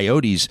see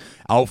coyotes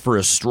out for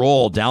a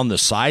stroll down the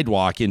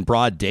sidewalk in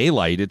broad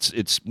daylight.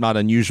 It's not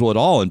unusual at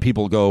all, and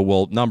people go,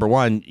 well, number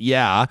one,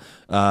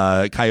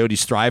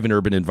 coyotes thrive in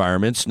urban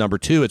environments. Number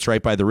two, it's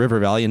right by the river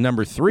valley, and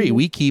number three,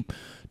 we keep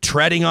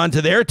treading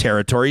onto their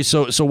territory.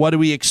 So what do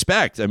we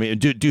expect? I mean,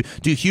 do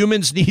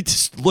humans need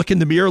to look in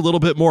the mirror a little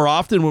bit more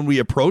often when we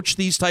approach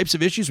these types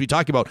of issues? We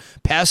talk about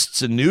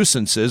pests and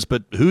nuisances,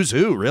 but who's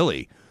who,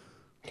 really?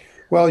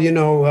 Well,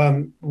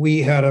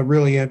 we had a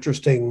really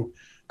interesting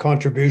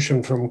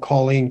contribution from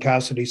Colleen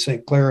Cassidy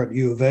St. Clair at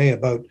U of A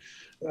about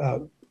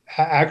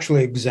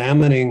actually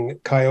examining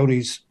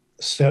coyotes'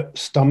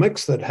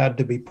 stomachs that had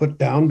to be put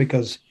down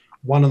because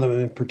one of them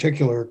in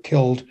particular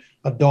killed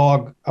a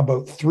dog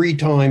about 3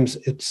 times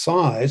its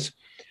size.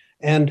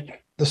 And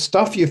the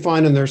stuff you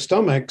find in their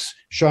stomachs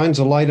shines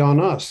a light on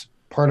us.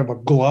 Part of a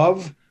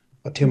glove,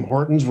 a Tim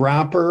Hortons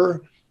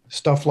wrapper,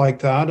 stuff like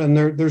that. And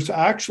there's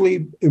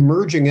actually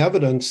emerging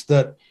evidence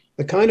that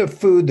the kind of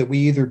food that we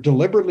either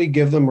deliberately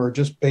give them or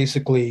just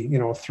basically,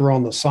 throw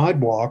on the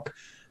sidewalk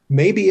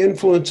may be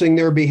influencing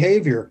their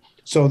behavior.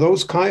 So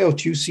those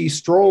coyotes you see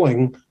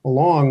strolling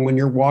along when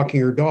you're walking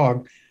your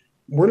dog,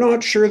 we're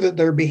not sure that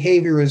their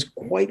behavior is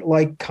quite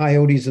like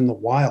coyotes in the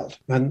wild,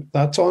 and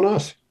that's on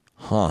us.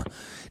 Huh.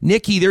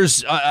 Nikki,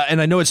 there's,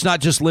 and I know it's not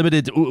just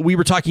limited. We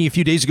were talking a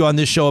few days ago on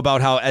this show about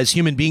how as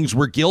human beings,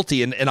 we're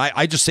guilty. And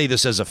I just say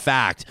this as a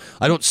fact.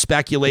 I don't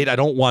speculate. I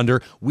don't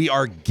wonder. We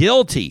are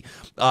guilty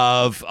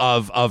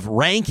of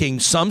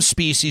ranking some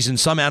species and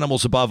some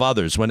animals above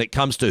others when it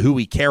comes to who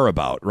we care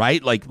about,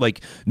 right?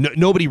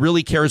 Nobody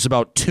really cares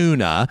about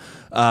tuna,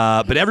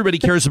 but everybody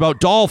cares about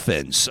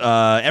dolphins.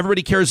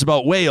 Everybody cares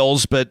about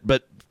whales, but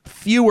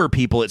fewer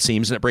people, it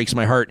seems, and it breaks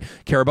my heart,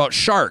 care about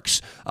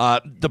sharks.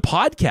 The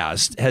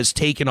podcast has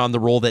taken on the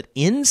role that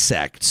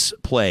insects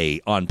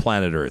play on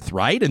planet Earth,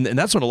 right? And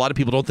that's what a lot of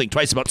people don't think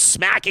twice about,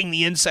 smacking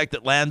the insect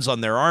that lands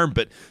on their arm.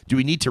 But do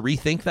we need to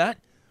rethink that?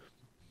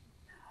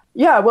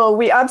 Yeah, well,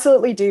 we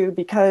absolutely do,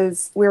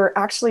 because we're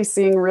actually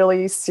seeing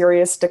really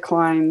serious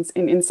declines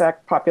in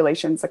insect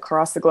populations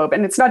across the globe.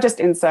 And it's not just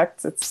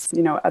insects, it's,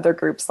 other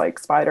groups like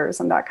spiders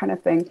and that kind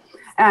of thing.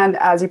 And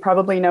as you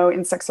probably know,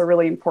 insects are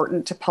really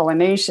important to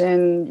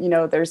pollination.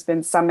 There's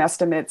been some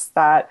estimates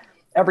that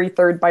every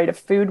 3rd bite of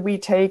food we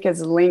take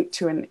is linked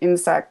to an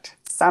insect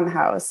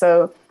somehow.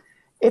 So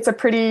it's a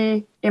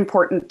pretty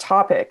important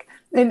topic.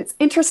 And it's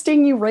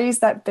interesting you raised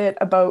that bit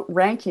about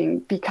ranking,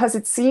 because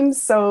it seems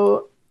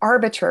so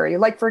arbitrary.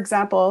 Like, for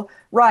example,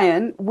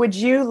 Ryan, would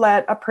you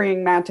let a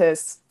praying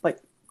mantis like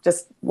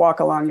just walk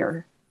along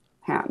your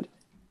hand?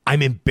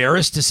 I'm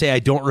embarrassed to say I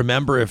don't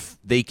remember if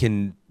they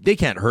can't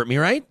hurt me,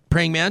 right?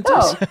 Praying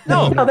mantis?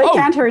 No, they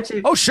can't hurt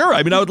you. Oh, sure.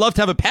 I mean, I would love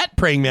to have a pet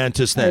praying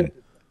mantis then.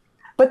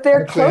 But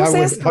their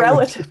closest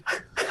relative,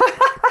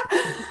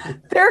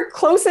 their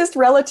closest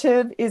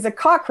relative is a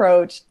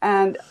cockroach.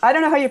 And I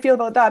don't know how you feel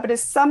about that, but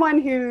as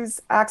someone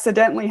who's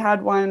accidentally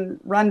had one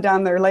run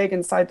down their leg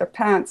inside their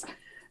pants,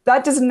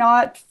 that does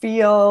not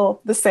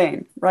feel the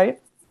same, right?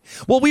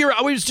 Well,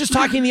 I was just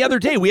talking the other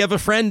day. We have a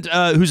friend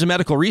who's a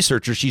medical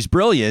researcher. She's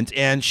brilliant,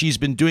 and she's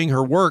been doing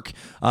her work,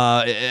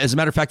 as a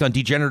matter of fact, on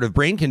degenerative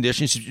brain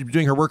conditions. She's been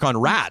doing her work on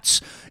rats.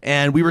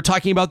 And we were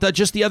talking about that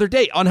just the other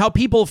day, on how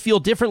people feel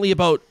differently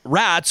about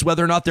rats,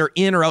 whether or not they're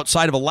in or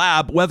outside of a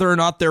lab, whether or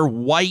not they're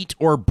white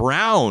or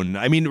brown.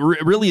 I mean,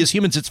 really, as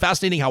humans, it's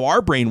fascinating how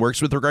our brain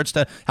works with regards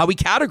to how we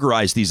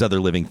categorize these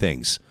other living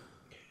things.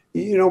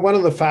 You know, one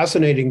of the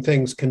fascinating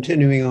things,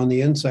 continuing on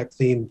the insect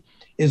theme,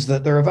 is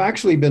that there have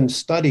actually been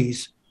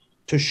studies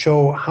to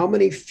show how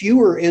many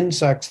fewer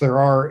insects there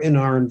are in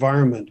our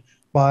environment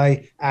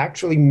by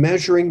actually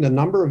measuring the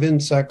number of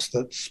insects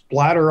that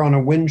splatter on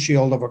a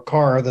windshield of a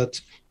car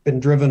that's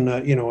been driven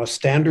a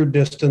standard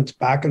distance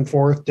back and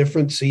forth,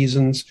 different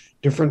seasons,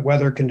 different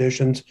weather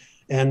conditions.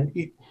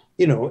 And,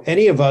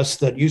 any of us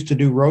that used to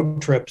do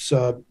road trips,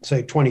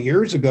 say 20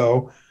 years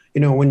ago,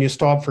 when you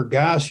stopped for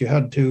gas, you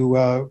had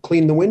to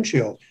clean the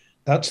windshield.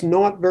 That's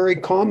not very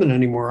common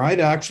anymore. I'd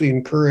actually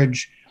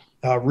encourage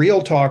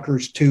real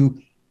talkers to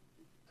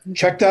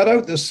check that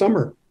out this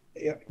summer.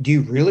 Do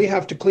you really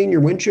have to clean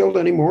your windshield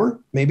anymore?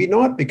 Maybe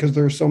not, because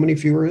there are so many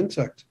fewer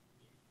insects.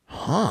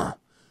 Huh.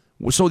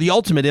 So the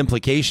ultimate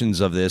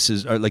implications of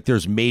this are like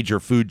there's major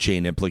food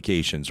chain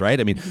implications, right?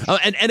 I mean,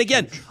 and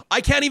again,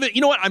 I can't even,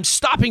 I'm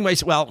stopping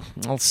myself.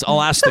 Well,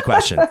 I'll ask the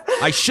question.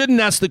 I shouldn't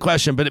ask the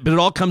question, but it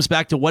all comes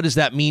back to what does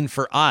that mean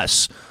for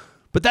us?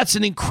 But that's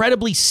an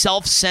incredibly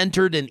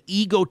self-centered and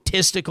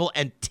egotistical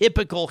and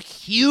typical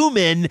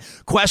human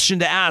question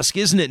to ask,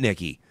 isn't it,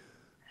 Nikki?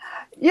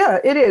 Yeah,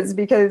 it is,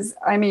 because,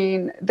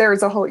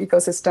 there's a whole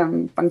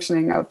ecosystem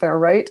functioning out there,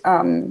 right?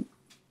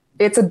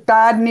 It's a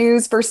bad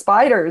news for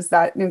spiders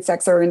that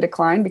insects are in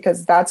decline,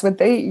 because that's what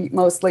they eat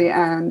mostly.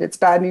 And it's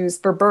bad news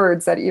for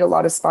birds that eat a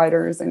lot of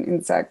spiders and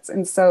insects.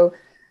 And so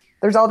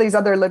there's all these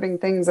other living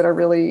things that are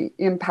really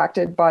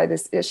impacted by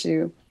this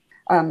issue.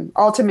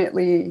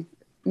 Ultimately,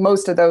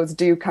 most of those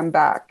do come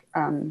back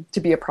to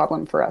be a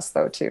problem for us,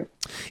 though, too.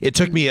 It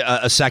took me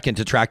a second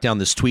to track down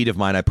this tweet of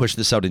mine. I pushed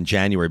this out in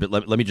January, but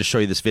let me just show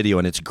you this video,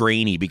 and it's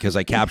grainy because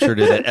I captured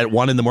it at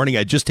 1 a.m.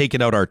 I'd just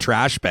taken out our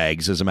trash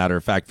bags, as a matter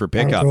of fact, for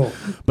pickup. Oh,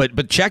 cool.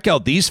 But check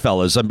out these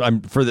fellas.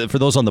 I'm for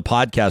those on the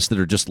podcast that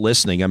are just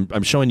listening.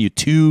 I'm showing you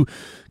two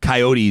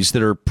coyotes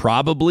that are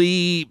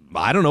probably,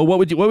 I don't know, what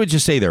would you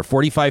say they're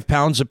 45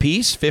 pounds a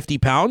piece, 50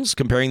 pounds,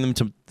 comparing them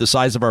to the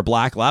size of our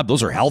black lab.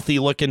 Those are healthy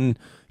looking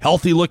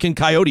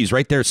coyotes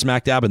right there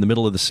smack dab in the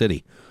middle of the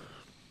city.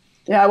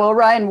 Yeah, well,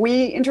 Ryan,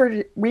 we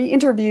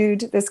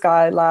interviewed this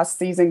guy last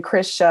season,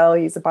 Chris Schell.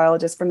 He's a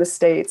biologist from the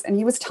States, and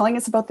he was telling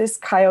us about this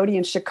coyote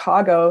in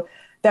Chicago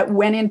that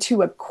went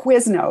into a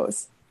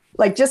Quiznos,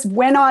 like just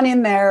went on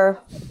in there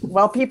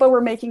while people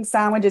were making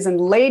sandwiches and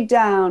laid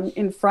down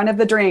in front of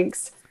the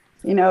drinks.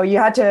 You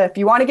had to, if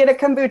you want to get a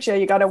kombucha,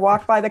 you got to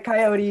walk by the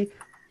coyote,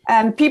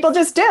 and people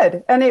just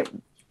did, and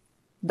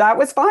that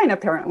was fine,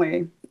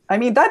 apparently.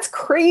 That's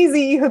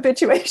crazy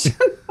habituation.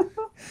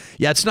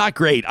 Yeah, it's not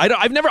great. I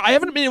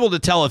haven't been able to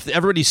tell if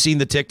everybody's seen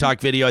the TikTok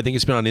video. I think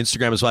it's been on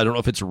Instagram as well. I don't know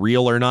if it's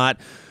real or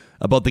not,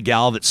 about the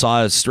gal that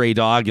saw a stray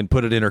dog and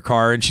put it in her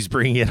car, and she's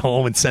bringing it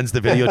home and sends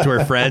the video to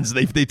her friends.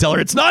 They tell her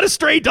it's not a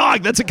stray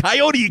dog. That's a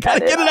coyote. You got to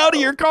get it out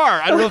of your car.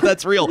 I don't know if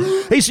that's real.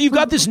 Hey, so you've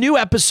got this new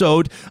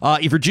episode.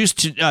 If you're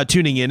just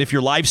tuning in, if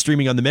you're live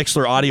streaming on the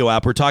Mixlr audio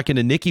app, we're talking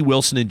to Nikki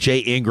Wilson and Jay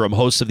Ingram,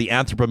 hosts of the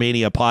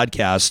Anthropomania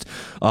podcast.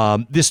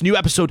 This new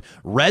episode,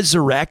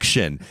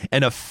 Resurrection,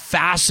 and a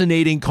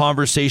fascinating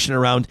conversation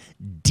around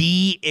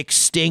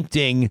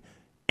de-extincting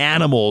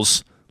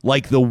animals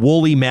like the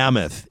woolly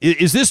mammoth.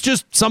 Is this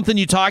just something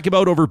you talk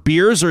about over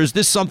beers, or is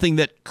this something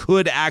that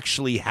could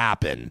actually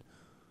happen?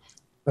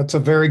 That's a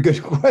very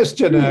good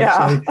question,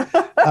 actually.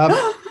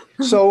 Yeah.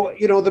 So,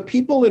 the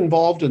people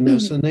involved in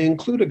this, and they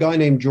include a guy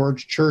named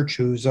George Church,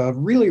 who's a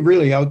really,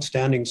 really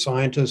outstanding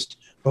scientist,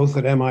 both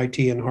at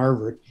MIT and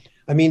Harvard.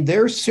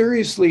 They're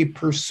seriously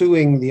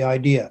pursuing the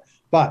idea.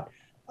 But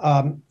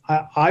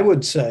I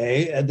would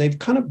say they've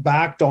kind of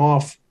backed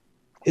off.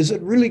 Is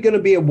it really going to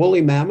be a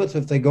woolly mammoth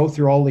if they go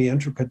through all the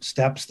intricate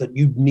steps that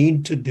you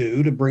need to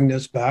do to bring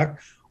this back?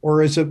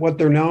 Or is it what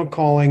they're now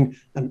calling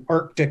an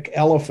Arctic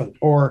elephant,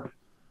 or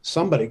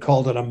somebody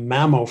called it a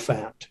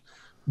mammophant?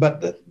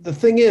 But the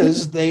thing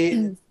is,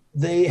 they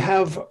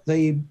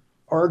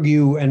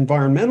argue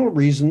environmental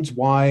reasons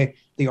why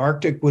the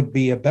Arctic would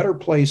be a better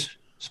place,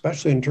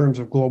 especially in terms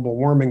of global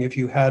warming, if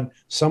you had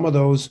some of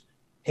those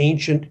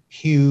ancient,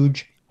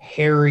 huge,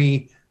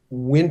 hairy,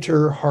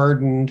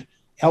 winter-hardened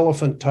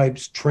elephant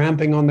types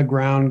tramping on the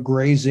ground,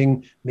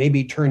 grazing,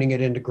 maybe turning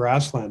it into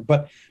grassland.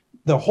 But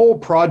the whole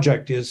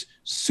project is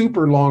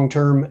super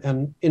long-term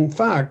and, in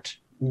fact,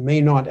 may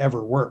not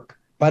ever work,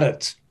 but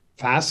it's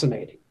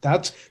fascinating.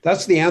 That's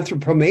the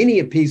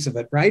Anthropomania piece of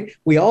it, right?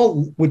 We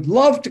all would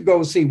love to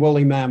go see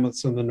woolly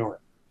mammoths in the north.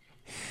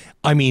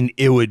 I mean,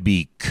 it would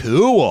be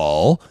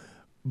cool,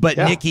 but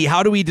Yeah. Nikki,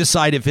 how do we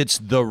decide if it's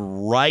the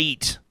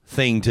right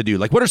thing to do?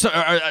 Like, what are some,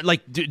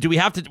 like, do we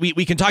have to,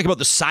 we can talk about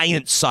the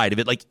science side of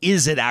it. Like,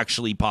 is it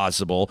actually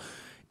possible?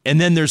 And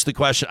then there's the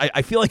question,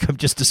 I feel like I'm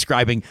just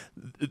describing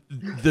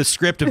the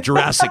script of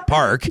Jurassic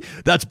Park.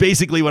 That's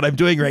basically what I'm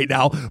doing right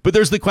now. But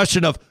there's the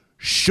question of,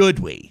 should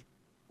we?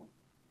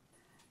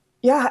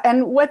 Yeah,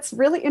 and what's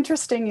really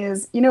interesting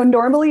is,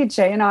 normally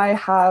Jay and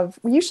I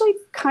we usually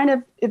kind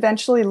of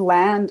eventually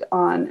land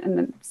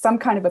on some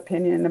kind of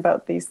opinion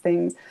about these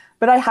things.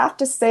 But I have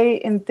to say,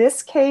 in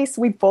this case,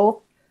 we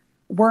both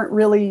weren't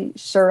really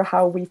sure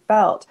how we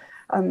felt.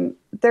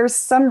 There's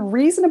some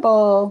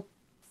reasonable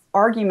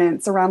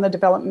arguments around the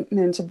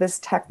development of this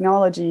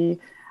technology,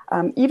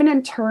 even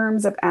in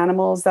terms of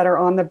animals that are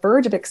on the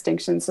verge of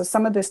extinction. So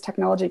some of this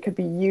technology could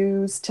be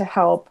used to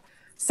help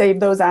save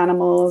those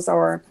animals,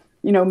 or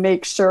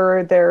make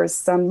sure there's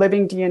some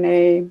living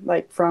DNA,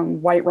 like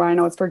from white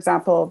rhinos, for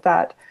example,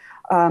 that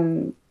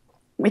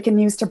we can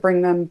use to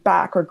bring them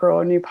back or grow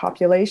a new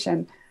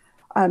population.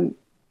 On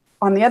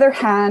the other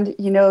hand,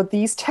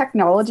 these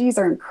technologies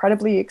are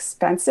incredibly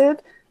expensive.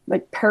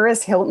 Like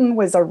Paris Hilton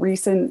was a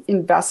recent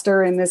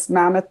investor in this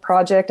mammoth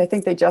project. I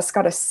think they just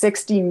got a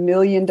 $60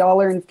 million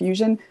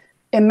infusion.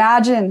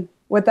 Imagine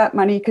what that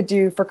money could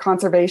do for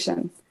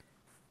conservation.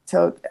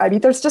 So, I mean,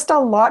 there's just a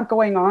lot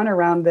going on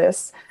around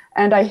this.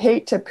 And I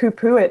hate to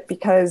poo-poo it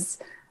because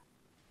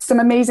some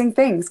amazing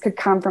things could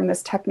come from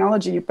this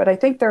technology. But I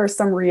think there are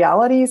some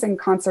realities in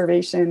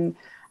conservation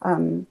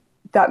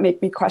that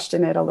make me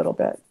question it a little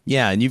bit.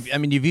 Yeah, and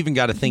you've even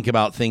got to think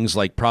about things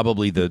like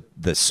probably the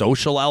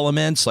social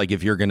elements. Like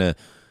if you're going to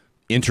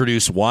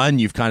introduce one,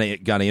 you've kind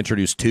of got to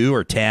introduce 2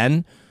 or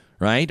 10,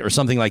 right? Or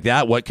something like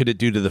that. What could it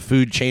do to the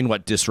food chain?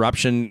 What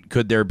disruption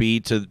could there be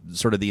to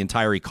sort of the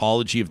entire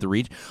ecology of the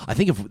region? I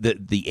think of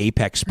the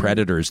apex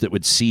predators that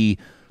would see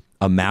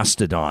a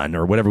mastodon,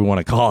 or whatever we want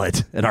to call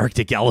it, an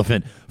Arctic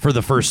elephant, for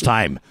the first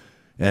time.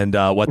 And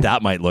what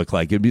that might look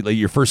like. It'd be like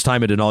your first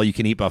time at an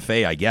all-you-can-eat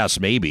buffet, I guess,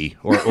 maybe.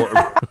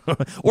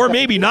 Or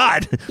maybe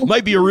not.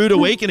 Might be a rude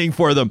awakening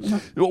for them.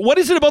 What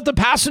is it about the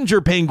passenger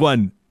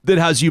penguin that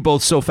has you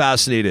both so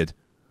fascinated?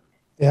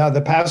 Yeah,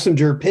 the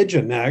passenger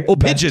pigeon.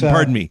 Pigeon,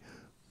 pardon me.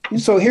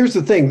 So here's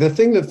the thing. The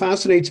thing that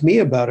fascinates me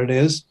about it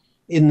is,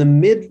 in the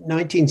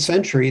mid-19th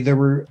century, there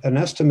were an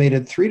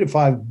estimated 3 to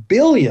 5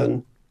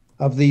 billion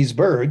of these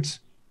birds.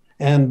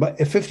 And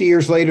 50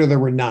 years later, there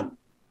were none.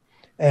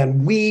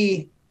 And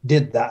we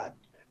did that.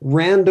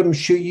 Random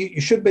shoot.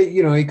 You should be,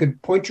 you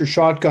could point your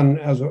shotgun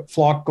as a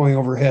flock going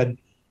overhead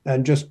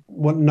and just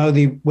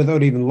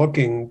without even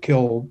looking,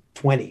 kill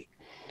 20.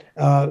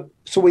 So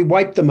we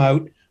wiped them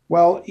out.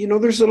 Well,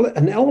 there's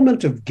an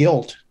element of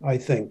guilt, I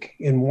think,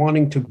 in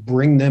wanting to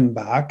bring them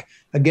back.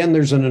 Again,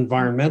 there's an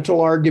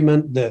environmental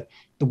argument. The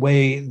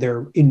way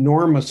their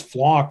enormous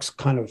flocks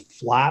kind of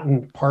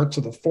flattened parts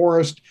of the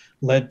forest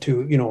led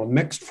to, a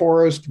mixed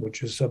forest,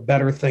 which is a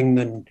better thing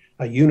than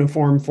a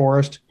uniform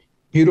forest.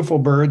 Beautiful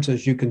birds,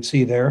 as you can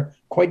see there,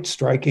 quite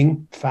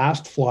striking,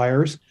 fast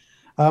flyers.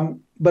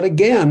 But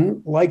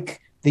again,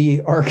 like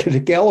the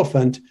Arctic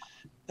elephant,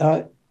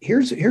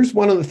 here's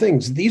one of the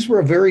things. These were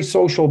a very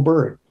social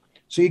bird.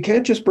 So you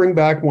can't just bring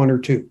back 1 or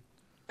 2,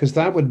 because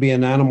that would be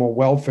an animal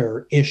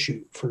welfare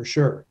issue for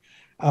sure.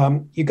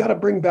 You got to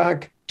bring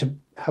back, to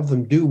have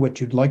them do what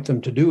you'd like them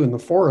to do in the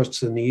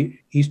forests in the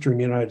eastern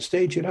United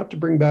States, you'd have to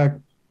bring back,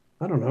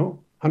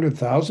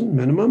 100,000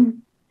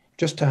 minimum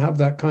just to have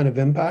that kind of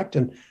impact.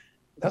 And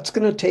that's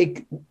going to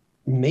take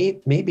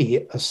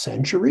maybe a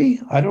century.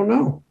 I don't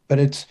know,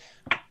 but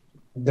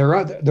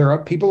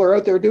people are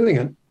out there doing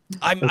it.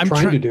 I'm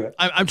trying to do it.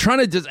 I'm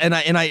trying to, and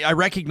I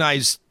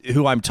recognize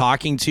who I'm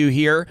talking to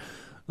here.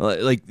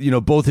 Like,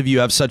 both of you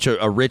have such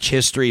a rich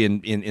history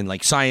in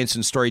like science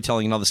and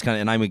storytelling and all this kind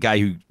of, and I'm a guy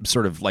who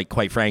sort of, like,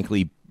 quite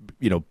frankly,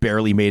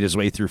 barely made his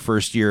way through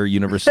first year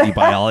university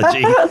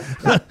biology.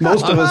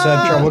 Most of us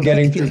had trouble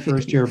getting through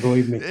first year,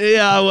 believe me.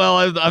 Yeah,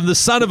 well, I'm the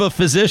son of a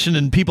physician,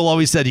 and people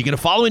always said, "You going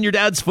to follow in your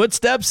dad's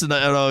footsteps?" And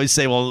I always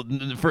say, "Well,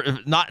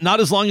 not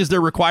as long as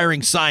they're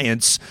requiring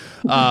science."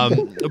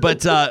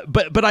 But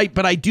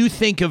I do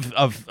think of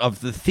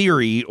the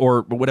theory,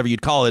 or whatever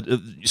you'd call it,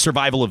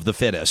 survival of the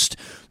fittest.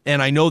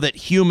 And I know that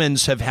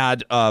humans have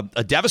had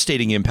a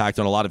devastating impact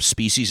on a lot of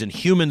species, and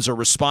humans are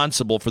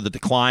responsible for the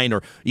decline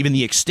or even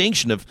the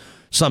extinction of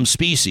some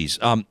species.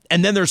 And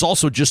then there's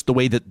also just the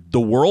way that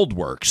the world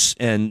works,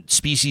 and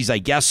species, I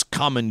guess,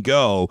 come and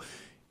go,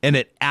 and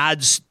it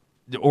adds,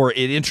 or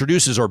it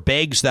introduces or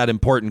begs that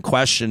important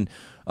question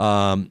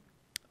of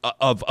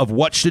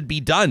what should be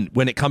done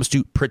when it comes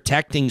to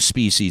protecting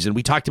species. And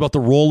we talked about the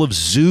role of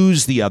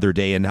zoos the other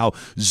day, and how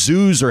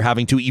zoos are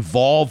having to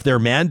evolve their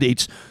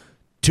mandates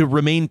to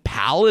remain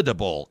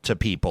palatable to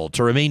people,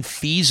 to remain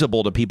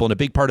feasible to people. And a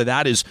big part of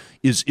that is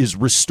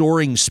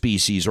restoring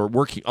species or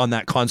working on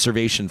that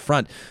conservation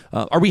front.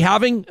 Are we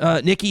having,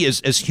 Nikki,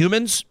 as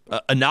humans,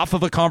 enough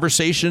of a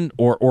conversation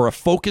or a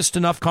focused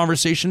enough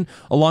conversation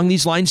along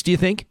these lines, do you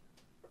think?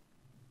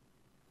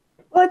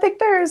 Well, I think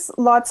there's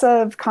lots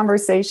of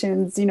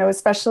conversations,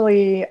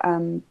 especially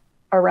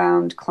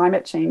around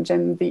climate change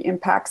and the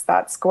impacts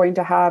that's going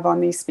to have on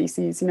these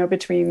species.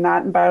 Between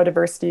that and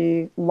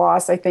biodiversity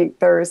loss, I think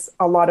there's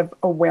a lot of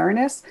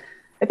awareness.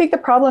 I think the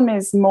problem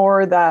is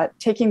more that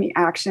taking the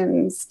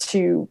actions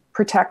to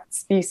protect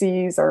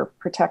species or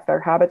protect their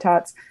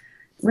habitats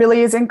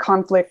really is in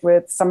conflict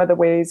with some of the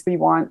ways we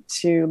want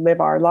to live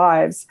our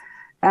lives.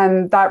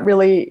 And that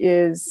really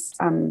is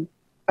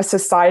a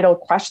societal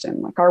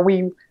question. Like, are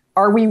we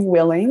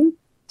willing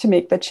to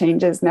make the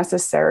changes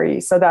necessary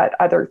so that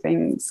other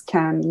things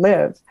can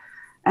live?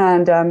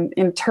 And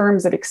in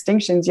terms of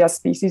extinctions, yes,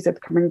 species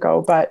have come and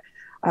go, but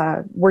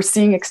we're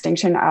seeing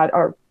extinction at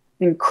an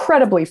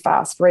incredibly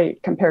fast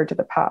rate compared to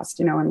the past,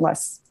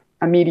 unless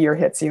a meteor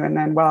hits you and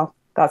then, well,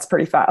 that's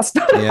pretty fast.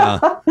 Yeah.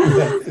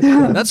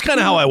 That's kind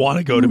of how I want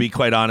to go, to be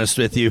quite honest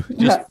with you.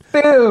 Just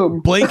boom.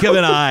 Blink of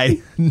an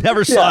eye.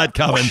 Never saw it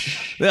coming.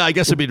 Yeah, I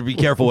guess I'd be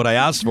careful what I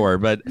asked for.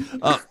 But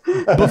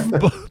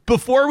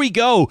before we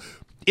go,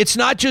 it's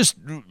not just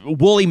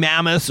woolly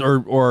mammoths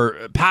or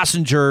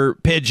passenger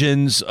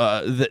pigeons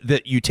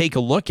that you take a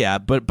look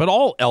at, but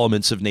all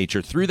elements of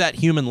nature through that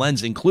human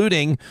lens,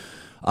 including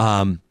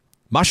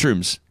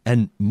mushrooms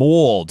and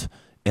mold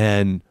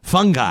and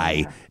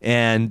fungi,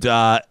 and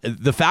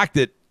the fact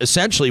that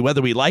essentially,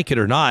 whether we like it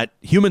or not,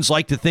 humans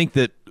like to think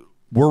that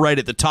we're right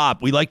at the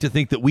top. We like to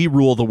think that we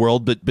rule the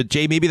world, but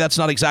Jay, maybe that's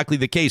not exactly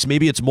the case.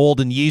 Maybe it's mold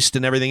and yeast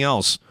and everything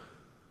else.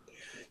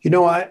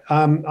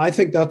 I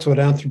think that's what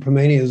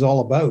Anthropomania is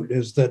all about,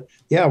 is that,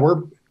 yeah,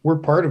 we're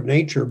part of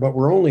nature, but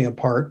we're only a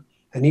part.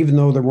 And even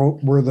though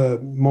we're the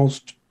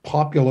most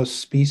populous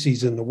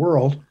species in the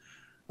world,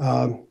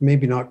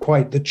 maybe not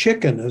quite. The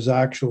chicken is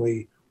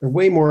actually,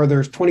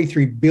 there's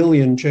 23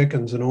 billion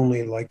chickens and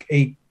only like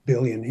 8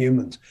 billion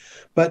humans.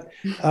 But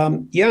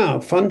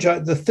fungi,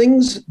 the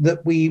things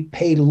that we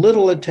pay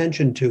little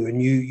attention to,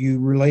 and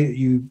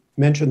you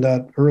mentioned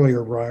that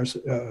earlier,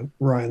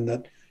 Ryan,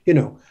 that,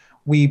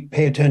 we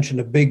pay attention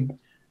to big,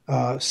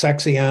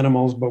 sexy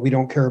animals, but we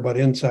don't care about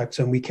insects,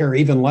 and we care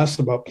even less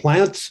about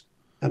plants,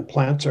 and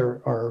plants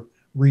are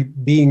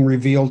being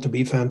revealed to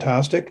be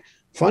fantastic.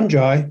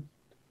 Fungi,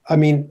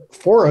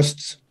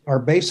 forests are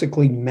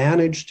basically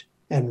managed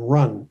and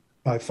run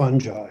by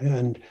fungi,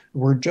 and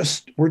we're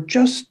just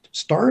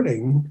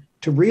starting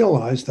to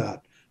realize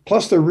that.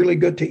 Plus, they're really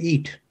good to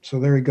eat. So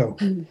there you go.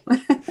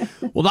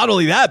 Well, not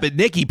only that, but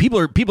Nikki, people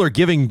are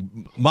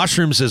giving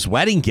mushrooms as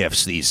wedding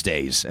gifts these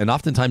days, and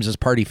oftentimes as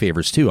party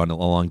favors too,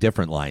 along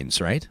different lines,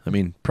 right?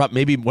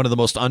 Maybe one of the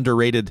most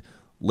underrated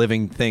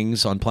living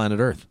things on planet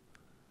Earth.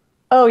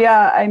 Oh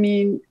yeah,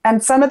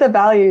 and some of the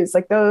values,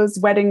 like those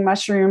wedding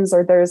mushrooms,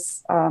 or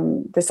there's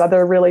this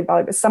other really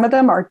valuable. Some of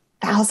them are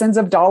thousands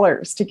of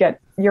dollars to get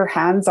your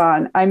hands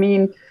on.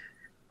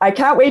 I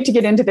can't wait to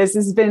get into this.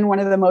 This has been one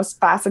of the most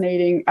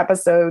fascinating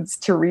episodes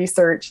to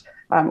research.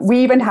 We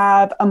even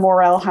have a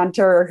morel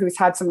hunter who's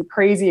had some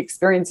crazy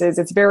experiences.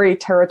 It's very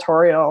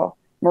territorial,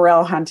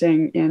 morel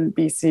hunting in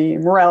BC.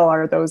 Morel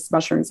are those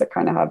mushrooms that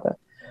kind of have the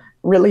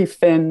really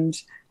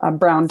finned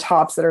brown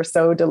tops that are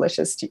so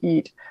delicious to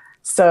eat.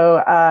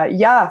 So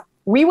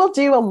we will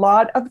do a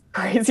lot of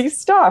crazy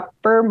stuff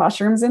for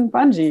mushrooms and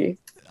fungi.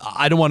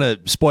 I don't want to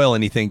spoil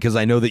anything because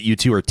I know that you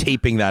two are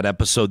taping that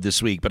episode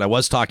this week, but I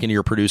was talking to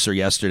your producer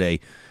yesterday,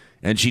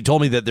 and she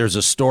told me that there's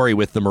a story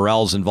with the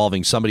morels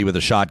involving somebody with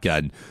a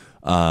shotgun,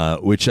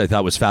 which I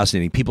thought was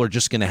fascinating. People are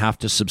just going to have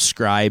to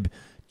subscribe,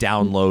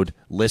 download,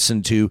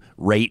 listen to,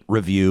 rate,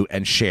 review,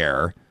 and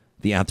share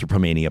the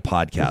Anthropomania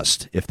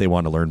podcast if they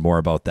want to learn more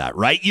about that.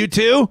 Right, you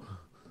two?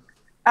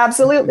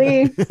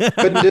 Absolutely.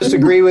 Couldn't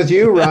disagree with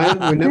you, Ryan.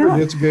 We never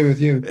disagree with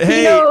you.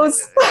 Hey,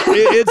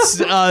 it's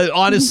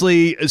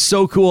honestly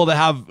so cool to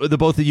have the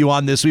both of you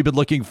on this. We've been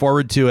looking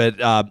forward to it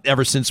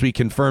ever since we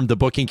confirmed the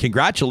booking.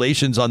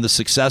 Congratulations on the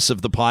success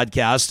of the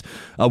podcast.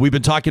 We've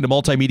been talking to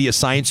multimedia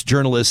science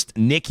journalist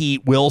Nikki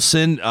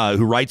Wilson,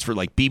 who writes for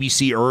like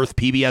BBC Earth,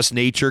 PBS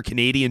Nature,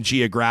 Canadian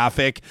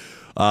Geographic.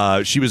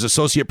 She was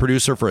associate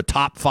producer for a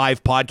top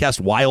 5 podcast,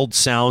 Wild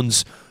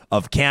Sounds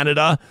of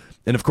Canada.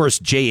 And, of course,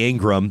 Jay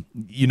Ingram,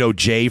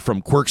 Jay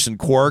from Quirks and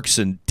Quarks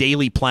and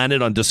Daily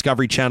Planet on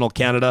Discovery Channel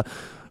Canada.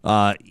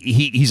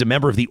 He's a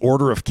member of the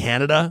Order of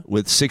Canada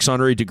with 6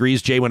 honorary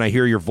degrees. Jay, when I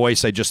hear your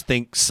voice, I just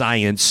think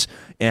science.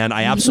 And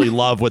I absolutely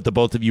love what the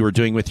both of you are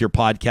doing with your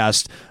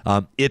podcast.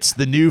 It's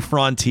the new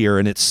frontier,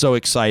 and it's so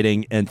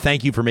exciting. And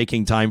thank you for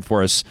making time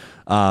for us.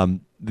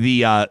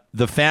 The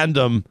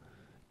fandom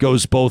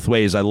goes both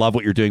ways. I love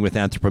what you're doing with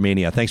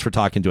Anthropomania. Thanks for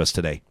talking to us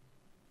today.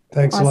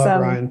 Thanks a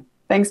lot, Ryan.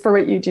 Thanks for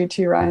what you do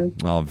too, Ryan.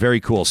 Oh,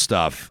 very cool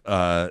stuff.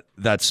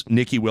 That's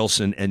Nikki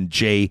Wilson and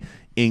Jay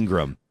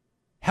Ingram.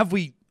 Have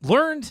we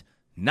learned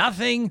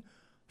nothing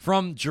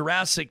from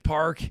Jurassic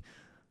Park?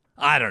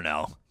 I don't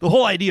know. The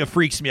whole idea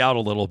freaks me out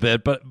a little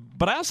bit, but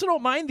I also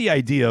don't mind the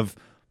idea of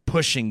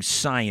pushing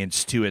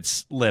science to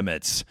its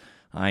limits.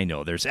 I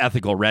know there's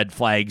ethical red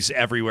flags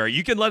everywhere.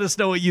 You can let us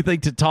know what you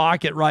think to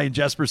talk at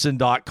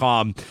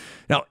ryanjesperson.com.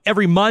 Now,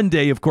 every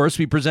Monday, of course,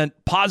 we present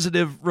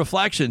Positive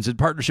Reflections in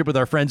partnership with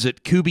our friends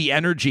at Kubi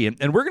Energy.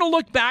 And we're going to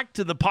look back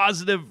to the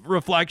positive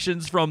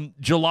reflections from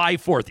July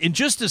 4th. In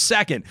just a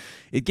second,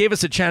 it gave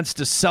us a chance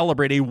to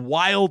celebrate a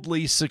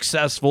wildly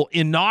successful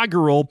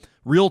inaugural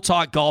Real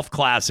Talk Golf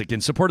Classic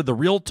in support of the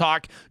Real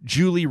Talk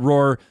Julie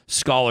Rohr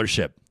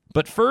Scholarship.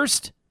 But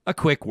first, a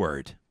quick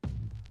word.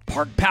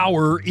 Park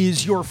Power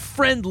is your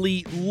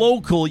friendly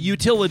local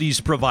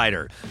utilities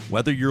provider.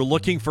 Whether you're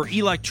looking for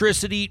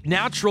electricity,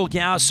 natural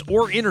gas,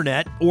 or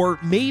internet, or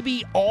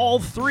maybe all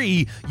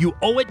three, you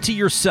owe it to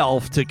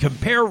yourself to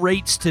compare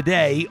rates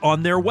today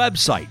on their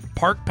website,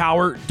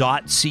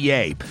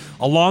 parkpower.ca.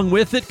 Along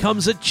with it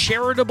comes a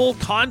charitable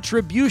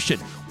contribution.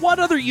 What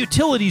other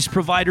utilities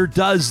provider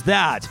does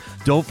that?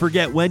 Don't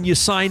forget, when you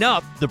sign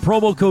up, the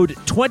promo code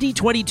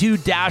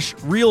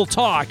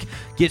 2022-REALTALK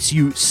gets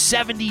you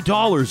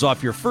 $70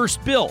 off your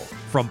first bill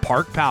from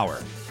Park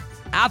Power.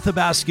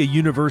 Athabasca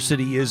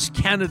University is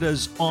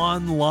Canada's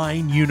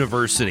online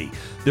university.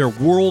 Their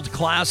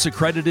world-class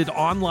accredited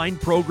online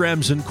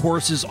programs and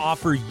courses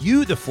offer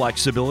you the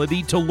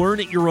flexibility to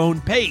learn at your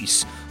own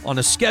pace on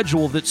a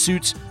schedule that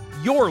suits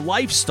your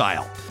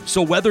lifestyle.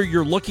 So whether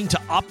you're looking to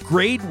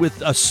upgrade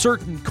with a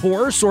certain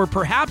course or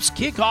perhaps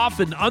kick off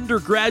an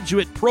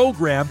undergraduate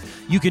program,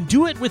 you can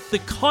do it with the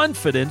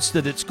confidence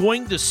that it's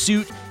going to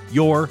suit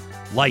your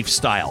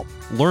lifestyle.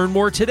 Learn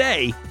more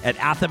today at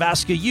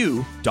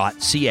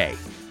athabascau.ca.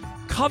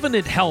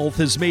 Covenant Health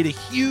has made a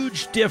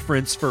huge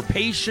difference for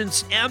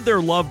patients and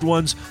their loved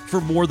ones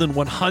for more than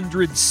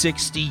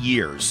 160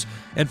 years.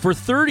 And for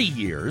 30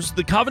 years,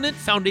 the Covenant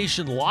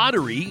Foundation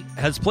Lottery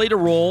has played a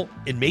role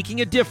in making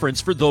a difference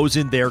for those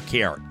in their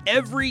care.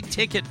 Every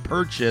ticket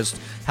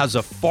purchased has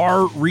a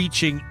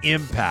far-reaching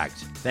impact.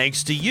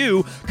 Thanks to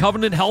you,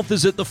 Covenant Health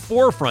is at the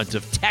forefront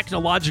of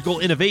technological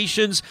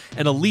innovations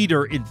and a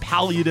leader in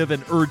palliative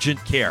and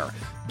urgent care.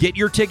 Get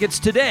your tickets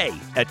today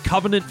at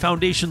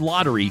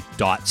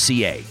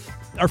covenantfoundationlottery.ca.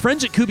 Our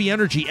friends at Kubi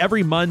Energy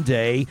every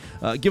Monday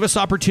give us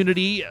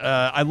opportunity.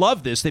 I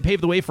love this. They pave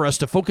the way for us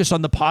to focus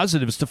on the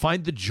positives, to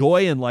find the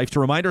joy in life, to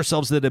remind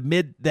ourselves that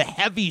amid the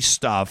heavy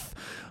stuff,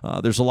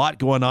 there's a lot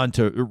going on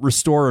to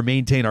restore or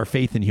maintain our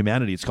faith in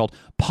humanity. It's called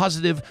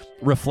Positive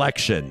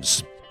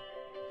Reflections.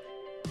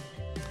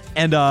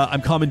 And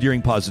I'm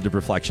commandeering Positive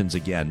Reflections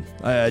again.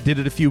 I did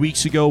it a few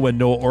weeks ago when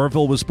Noah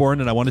Orville was born,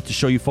 and I wanted to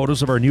show you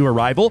photos of our new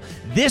arrival.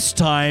 This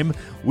time,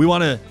 we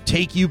want to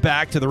take you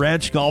back to the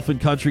Ranch Golf and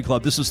Country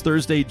Club. This is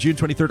Thursday, June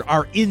 23rd,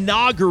 our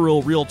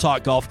inaugural Real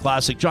Talk Golf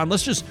Classic. John,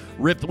 let's just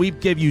rip. We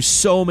gave you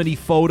so many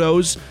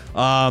photos.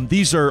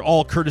 These are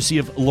all courtesy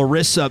of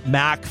Larissa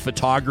Mack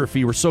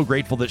Photography. We're so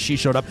grateful that she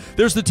showed up.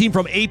 There's the team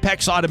from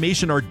Apex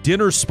Automation, our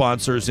dinner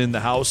sponsors in the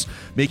house,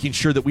 making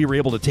sure that we were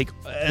able to take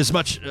as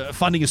much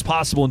funding as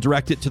possible and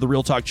direct it to the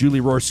Real Talk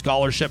Julie Rohr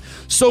Scholarship.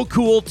 So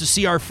cool to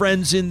see our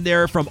friends in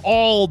there from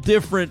all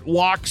different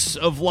walks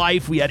of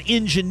life. We had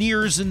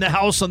engineers in the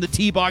house on the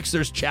tee box.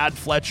 There's Chad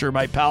Fletcher,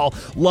 my pal.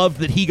 Love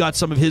that he got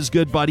some of his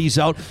good buddies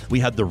out. We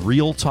had the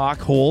Real Talk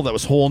hole. That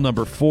was hole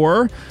number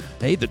 4.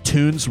 Hey, the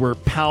tunes were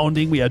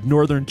pounding. We had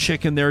Northern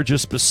Chicken there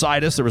just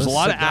beside us. There was a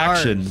lot of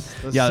action.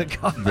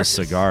 The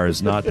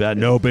cigars, not bad.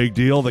 No big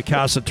deal. The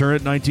Casa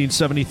Turret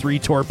 1973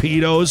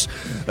 torpedoes.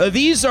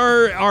 These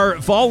are our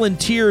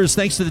volunteers,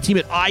 thanks to the team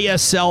at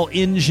ISL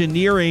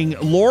Engineering.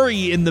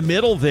 Lori in the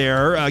middle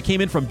there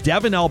came in from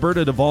Devon,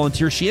 Alberta to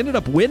volunteer. She ended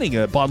up winning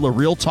a bottle of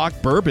Real Talk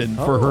bourbon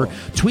for her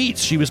tweets.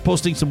 She was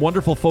posting some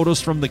wonderful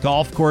photos from the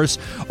golf course.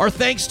 Our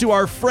thanks to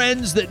our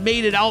friends that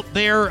made it out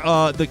there.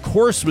 The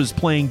course was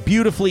playing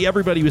beautifully.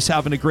 Everybody was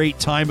having a great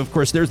time. Of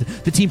course, there's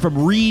the team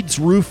from Reed's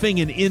Roofing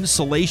and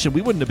Insulation.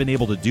 We wouldn't have been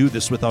able to do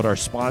this without our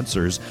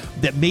sponsors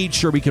that made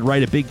sure we could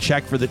write a big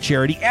check for the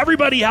charity.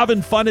 Everybody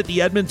having fun at the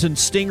Edmonton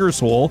Stingers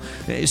hole,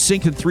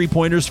 sinking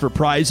 3-pointers for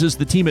prizes.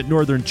 The team at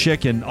Northern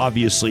Chicken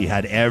obviously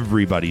had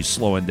everybody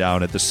slowing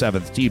down at the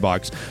 7th tee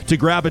box to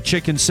grab a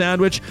chicken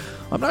sandwich.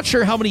 I'm not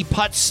sure how many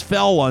putts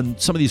fell on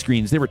some of these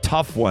greens. They were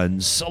tough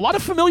ones. A lot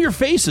of familiar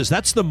faces.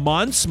 That's the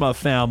Monsma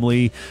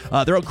family.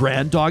 They're at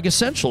Grand Dog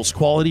Essentials,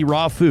 quality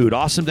raw food.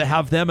 Awesome to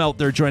have them out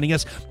there joining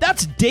us.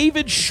 That's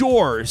David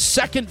Shore,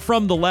 second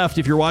from the left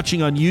if you're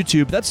watching on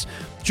YouTube. That's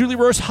Julie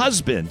Rohr's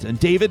husband, and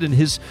David and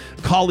his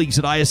colleagues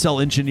at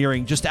ISL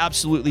Engineering, just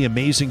absolutely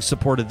amazing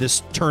support of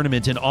this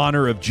tournament in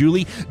honor of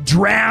Julie.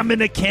 Dram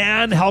in a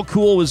can, how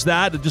cool was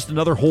that? And just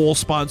another whole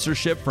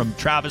sponsorship from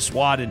Travis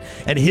Watt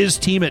and his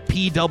team at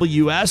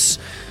PWS.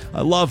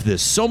 I love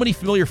this. So many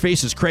familiar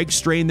faces. Craig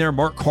Strain there,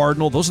 Mark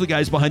Cardinal. Those are the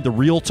guys behind the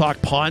Real Talk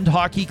Pond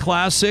Hockey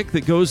Classic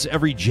that goes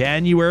every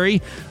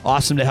January.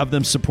 Awesome to have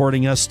them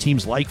supporting us.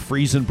 Teams like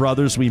Friesen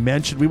Brothers we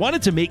mentioned. We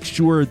wanted to make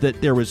sure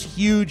that there was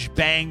huge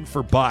bang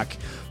for buck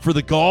for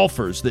the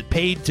golfers that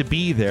paid to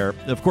be there.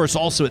 Of course,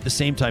 also at the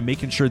same time,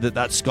 making sure that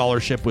that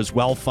scholarship was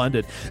well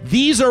funded.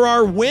 These are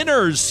our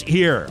winners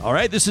here. All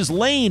right. This is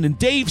Lane and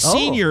Dave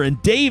Sr.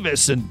 and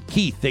Davis and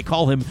Keith. They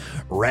call him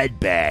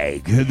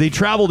Redbag. They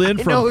traveled in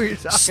from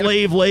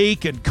Slave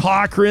Lake and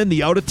Cochrane.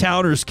 The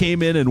out-of-towners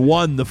came in and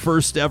won the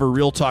first ever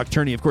Real Talk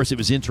tourney. Of course, it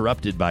was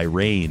interrupted by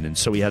rain, and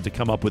so we had to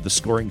come up with a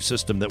scoring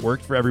system that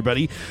worked for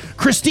everybody.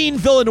 Christine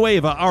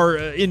Villanueva, our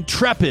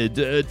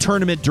intrepid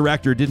tournament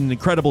director, did an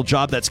incredible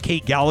job. That's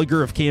Kate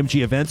Gallagher of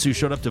KMG Events, who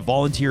showed up to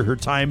volunteer her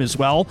time as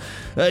well.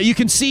 You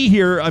can see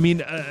here, I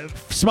mean,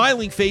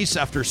 smiling face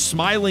after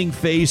smiling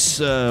face.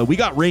 We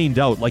got rained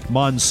out like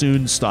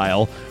monsoon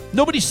style.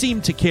 Nobody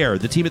seemed to care.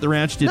 The team at the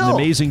ranch did an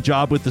amazing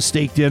job with the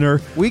steak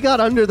dinner. We got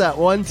under that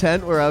one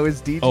tent where I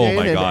was DJing,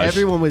 and gosh.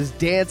 everyone was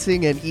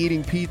dancing and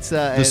eating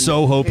pizza and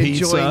Soho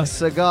pizza, enjoying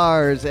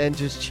cigars and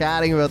just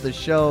chatting about the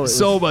show.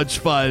 So much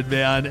fun,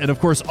 man. And of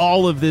course,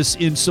 all of this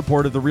in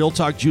support of the Real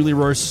Talk Julie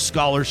Rohr's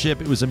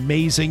scholarship. It was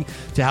amazing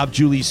to have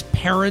Julie's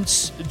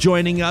parents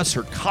joining us,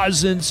 her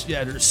cousins,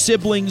 her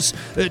siblings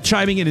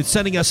chiming in and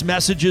sending us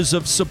messages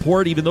of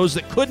support, even those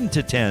that couldn't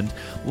attend,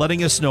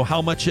 letting us know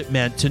how much it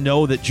meant to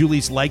know that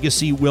Julie's legacy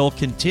will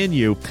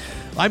continue.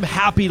 I'm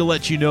happy to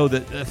let you know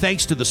that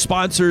thanks to the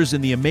sponsors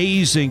and the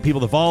amazing people,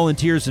 the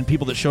volunteers and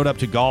people that showed up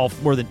to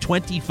golf, more than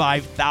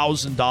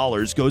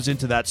 $25,000 goes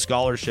into that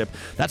scholarship.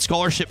 That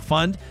scholarship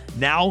fund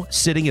now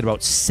sitting at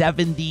about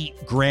 70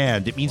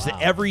 grand. It means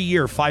that every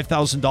year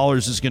 $5,000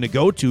 is going to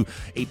go to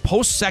a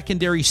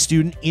post-secondary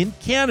student in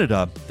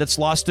Canada that's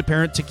lost a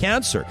parent to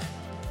cancer.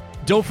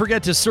 Don't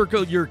forget to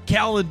circle your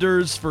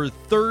calendars for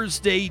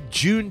Thursday,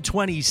 June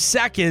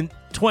 22nd,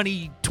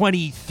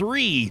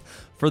 2023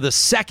 for the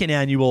second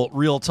annual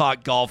Real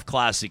Talk Golf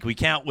Classic. We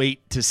can't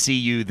wait to see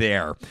you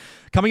there.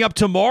 Coming up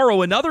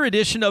tomorrow, another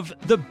edition of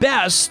The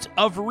Best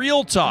of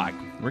Real Talk.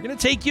 We're going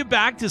to take you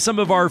back to some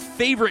of our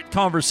favorite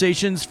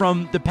conversations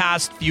from the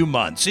past few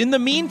months. In the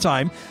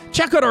meantime,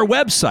 check out our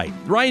website,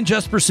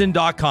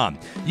 ryanjesperson.com.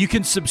 You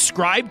can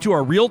subscribe to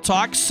our Real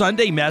Talk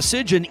Sunday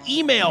message and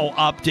email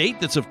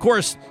update that's, of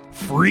course,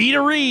 free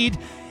to read.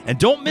 And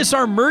don't miss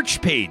our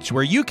merch page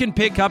where you can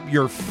pick up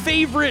your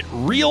favorite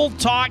Real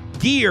Talk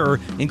gear,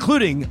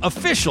 including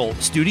official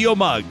studio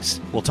mugs.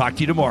 We'll talk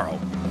to you tomorrow.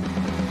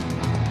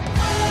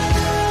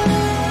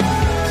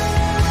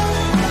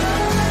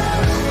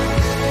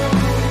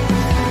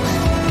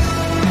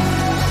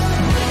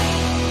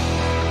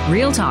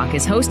 Real Talk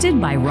is hosted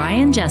by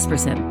Ryan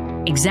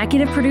Jesperson,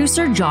 executive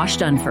producer Josh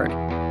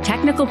Dunford,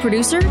 technical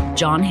producer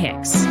John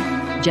Hicks,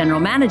 general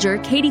manager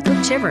Katie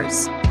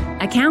Cook-Chivers,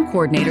 account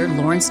coordinator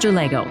Lawrence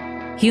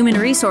Derlego, human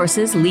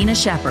resources Lena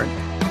Shepard,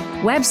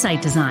 website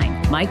design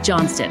Mike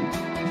Johnston,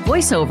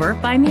 voiceover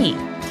by me,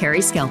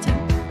 Carrie Skelton.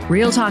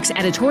 Real Talk's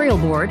editorial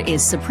board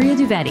is Supriya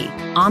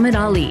Dwivedi, Ahmed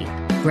Ali,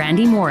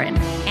 Brandy Morin,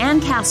 Ann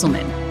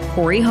Castleman,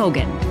 Corey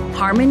Hogan,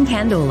 Harmon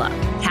Candola,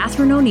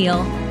 Catherine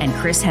O'Neill, and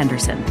Chris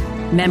Henderson.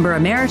 Member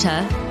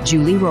Emerita,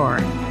 Julie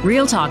Rohr.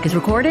 Real Talk is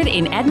recorded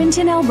in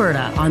Edmonton,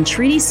 Alberta on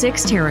Treaty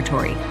 6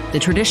 territory, the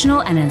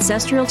traditional and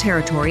ancestral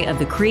territory of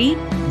the Cree,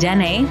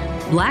 Dene,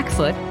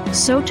 Blackfoot,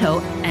 Saulteaux,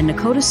 and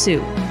Nakota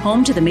Sioux,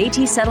 home to the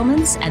Métis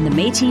settlements and the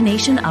Métis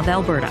Nation of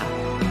Alberta.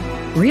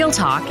 Real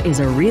Talk is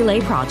a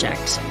relay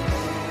project.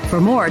 For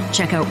more,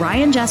 check out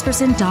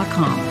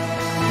ryanjesperson.com.